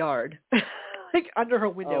in her yard, like under her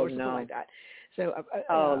window or something like that. So,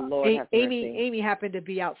 Lord have mercy. Amy happened to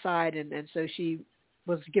be outside, and so she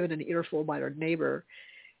was given an earful by her neighbor,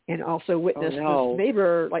 and also witnessed this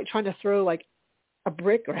neighbor like trying to throw like a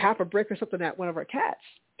brick or half a brick or something at one of our cats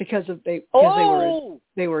because they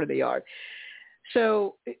were in the yard.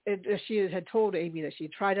 So she had told Amy that she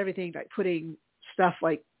tried everything, like putting stuff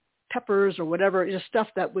like peppers or whatever, just stuff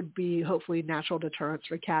that would be hopefully natural deterrents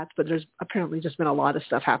for cats. But there's apparently just been a lot of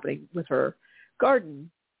stuff happening with her garden.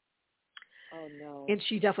 Oh, no. And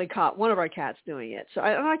she definitely caught one of our cats doing it. So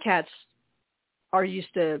our cats are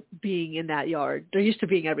used to being in that yard. They're used to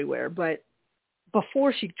being everywhere. But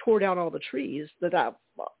before she tore down all the trees, that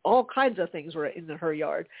all kinds of things were in her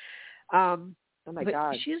yard. Oh, my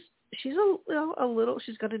God. She's a little.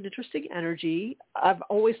 She's got an interesting energy. I've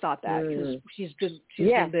always thought that because she's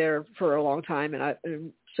been there for a long time,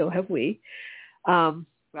 and so have we. So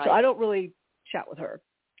I don't really chat with her,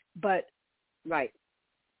 but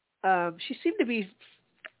she seemed to be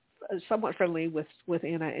somewhat friendly with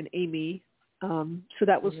Anna and Amy. So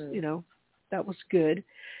that was that was good.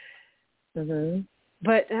 Mm-hmm.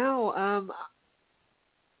 But now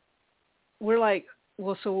we're like,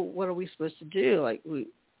 well, so what are we supposed to do? Like we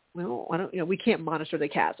can't monitor the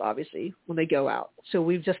cats, obviously, when they go out. So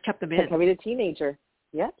we've just kept them in. Becoming a teenager.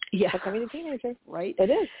 Yeah. Becoming a teenager. Right. It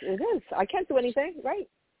is. I can't do anything. Right.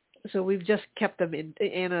 So we've just kept them in.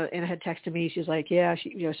 Anna had texted me. She's like, yeah,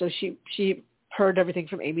 so she heard everything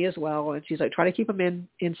from Amy as well. And she's like, try to keep them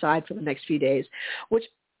inside for the next few days, which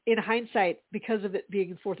in hindsight, because of it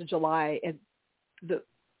being 4th of July and the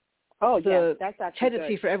that's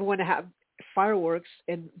tendency good. for everyone to have fireworks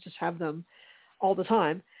and just have them all the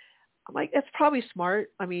time, I'm like, that's probably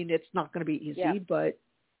smart. I mean, it's not going to be easy, but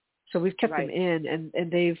so we've kept them in,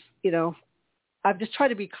 and they've, I've just tried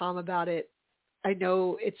to be calm about it. I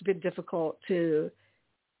know it's been difficult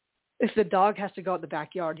if the dog has to go out in the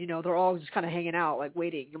backyard, they're all just kind of hanging out, like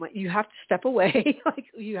waiting. I'm like, you have to step away. Like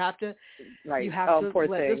you have to to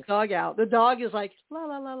let this dog out. The dog is like, la,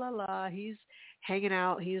 la, la, la, la. He's hanging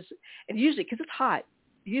out. And usually, because it's hot,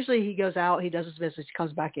 usually he goes out, he does his business, he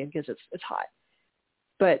comes back in because it's hot.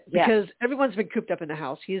 But because everyone's been cooped up in the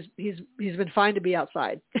house, he's been fine to be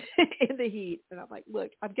outside in the heat. And I'm like, look,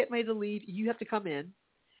 I'm getting ready to leave. You have to come in.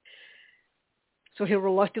 So he'll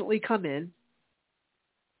reluctantly come in,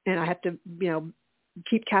 and I have to,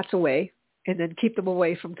 keep cats away, and then keep them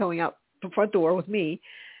away from going out the front door with me.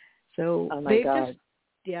 So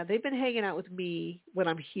they've been hanging out with me when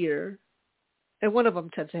I'm here, and one of them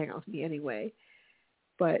tends to hang out with me anyway.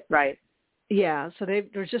 But so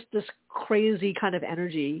there's just this crazy kind of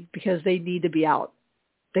energy because they need to be out.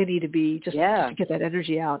 They need to be just to get that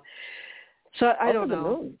energy out. So I don't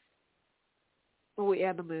know. Moon. Oh,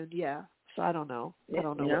 and the moon, yeah. So I don't know. I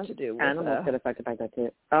don't know what to do. Animals get affected by that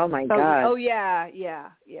too. Oh my God. Oh yeah.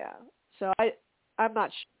 So I'm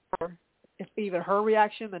not sure if even her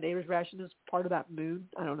reaction, the neighbor's reaction, is part of that moon.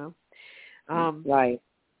 I don't know.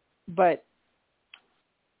 But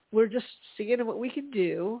we're just seeing what we can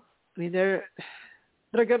do. I mean, they're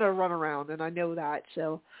gonna run around, and I know that.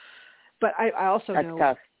 So, but I also know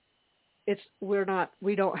tough.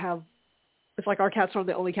 We don't have. It's like our cats aren't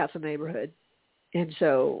the only cats in the neighborhood, and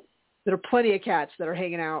so there are plenty of cats that are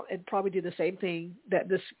hanging out and probably do the same thing that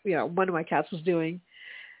this, one of my cats was doing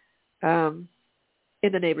in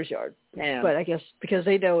the neighbor's yard. Yeah. But I guess because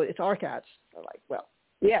they know it's our cats, they're like, well.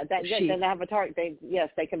 Yeah, then they have a target. They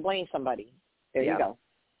can blame somebody. There you go.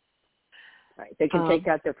 Right. They can take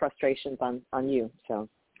out their frustrations on you. So,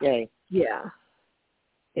 yay. Yeah.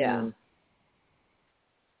 Yeah.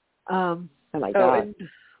 Oh, my God. And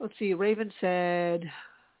let's see. Raven said,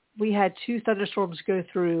 we had 2 thunderstorms go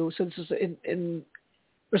through. So this is in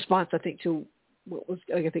response, I think, to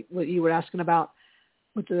what you were asking about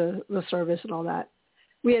with the service and all that.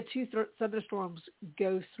 We had 2 thunderstorms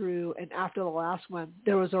go through, and after the last one,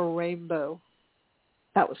 there was a rainbow.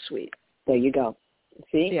 That was sweet. There you go.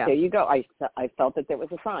 See, There you go. I felt that there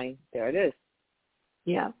was a sign. There it is.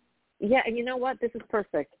 Yeah. Yeah, and you know what? This is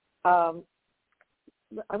perfect. I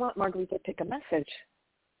want Marguerite to pick a message.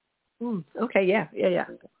 Okay, yeah.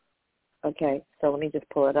 Okay, so let me just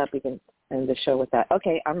pull it up. We can end the show with that.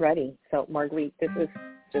 Okay, I'm ready. So, Marguerite, this is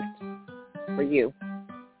just for you.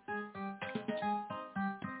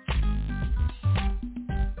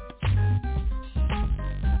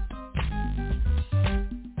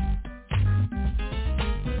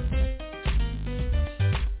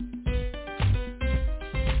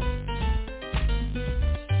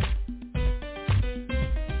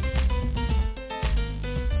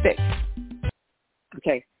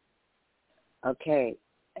 Okay,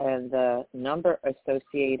 and the number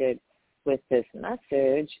associated with this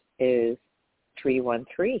message is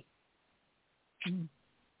 313.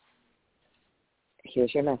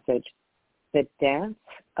 Here's your message. The dance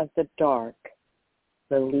of the dark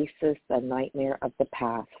releases the nightmare of the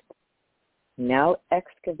past, now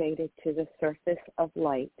excavated to the surface of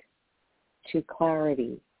light, to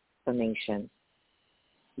clarity formation.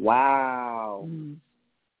 Wow.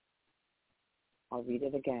 I'll read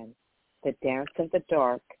it again. The dance of the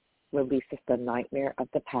dark releases the nightmare of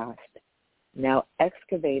the past, now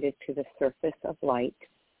excavated to the surface of light,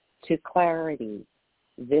 to clarity.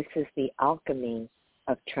 This is the alchemy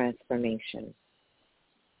of transformation.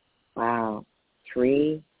 Wow.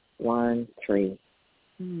 313.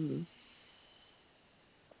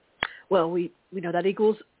 Well, we know that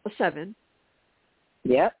equals a 7.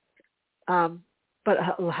 Yep. But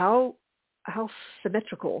how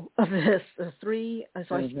symmetrical of this? The 3.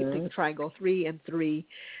 So I keep thinking triangle 3 and 3.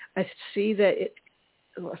 I see that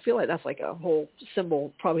I feel like that's like a whole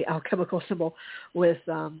symbol, probably alchemical symbol with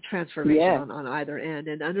transformation on either end,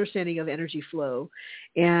 and understanding of energy flow,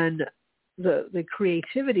 and the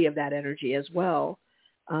creativity of that energy as well.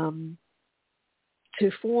 To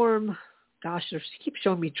form, gosh, they keep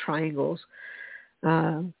showing me triangles.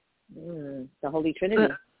 The Holy Trinity.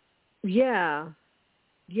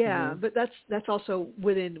 But that's also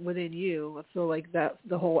within you. I feel like that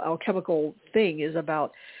the whole alchemical thing is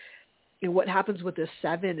about, what happens with this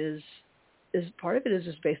 7 is part of it is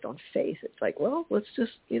just based on faith. It's like, well, let's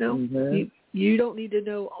just, you don't need to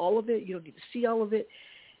know all of it. You don't need to see all of it.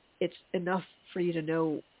 It's enough for you to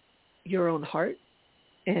know your own heart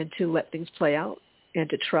and to let things play out and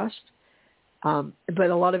to trust. But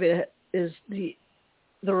a lot of it is the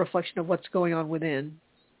reflection of what's going on within,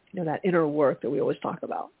 that inner work that we always talk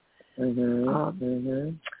about. So,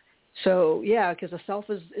 because the self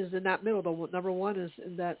is in that middle. The number 1 is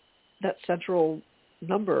in that central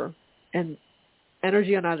number, and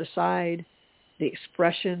energy on either side, the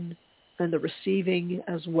expression and the receiving,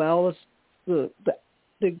 as well as the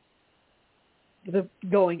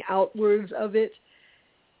going outwards of it.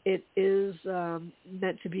 It is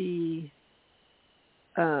meant to be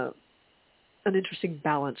an interesting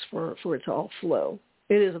balance for it to all flow.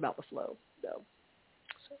 It is about the flow, though.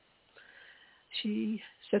 So she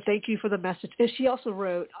said, thank you for the message. And she also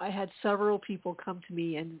wrote, I had several people come to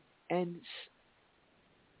me and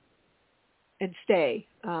stay.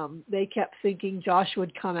 They kept thinking Josh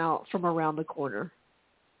would come out from around the corner.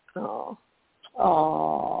 Oh.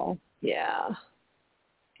 Yeah.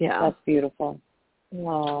 That's beautiful.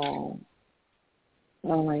 Oh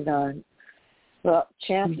my God. Well,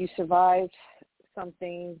 Champ, you survived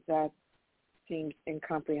something that seems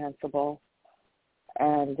incomprehensible,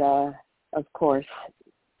 and of course,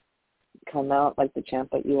 come out like the champ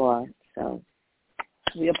that you are. So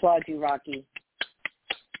we applaud you, Rocky.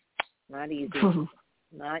 Not easy.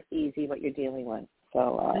 Not easy what you're dealing with.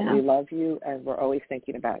 So we love you, and we're always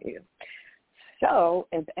thinking about you. So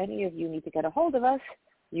if any of you need to get a hold of us,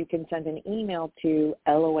 you can send an email to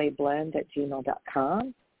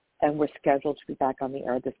loablend@gmail.com, and we're scheduled to be back on the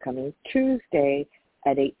air this coming Tuesday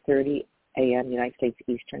at 8:30 a.m. United States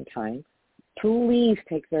Eastern Time. Please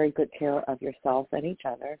take very good care of yourself and each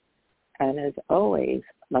other, and as always,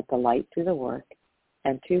 let the light do the work,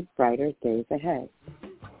 and to brighter days ahead.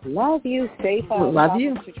 Love you. Safe. Love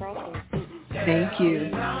you. To Charleston. Thank you.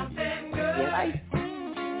 Yes.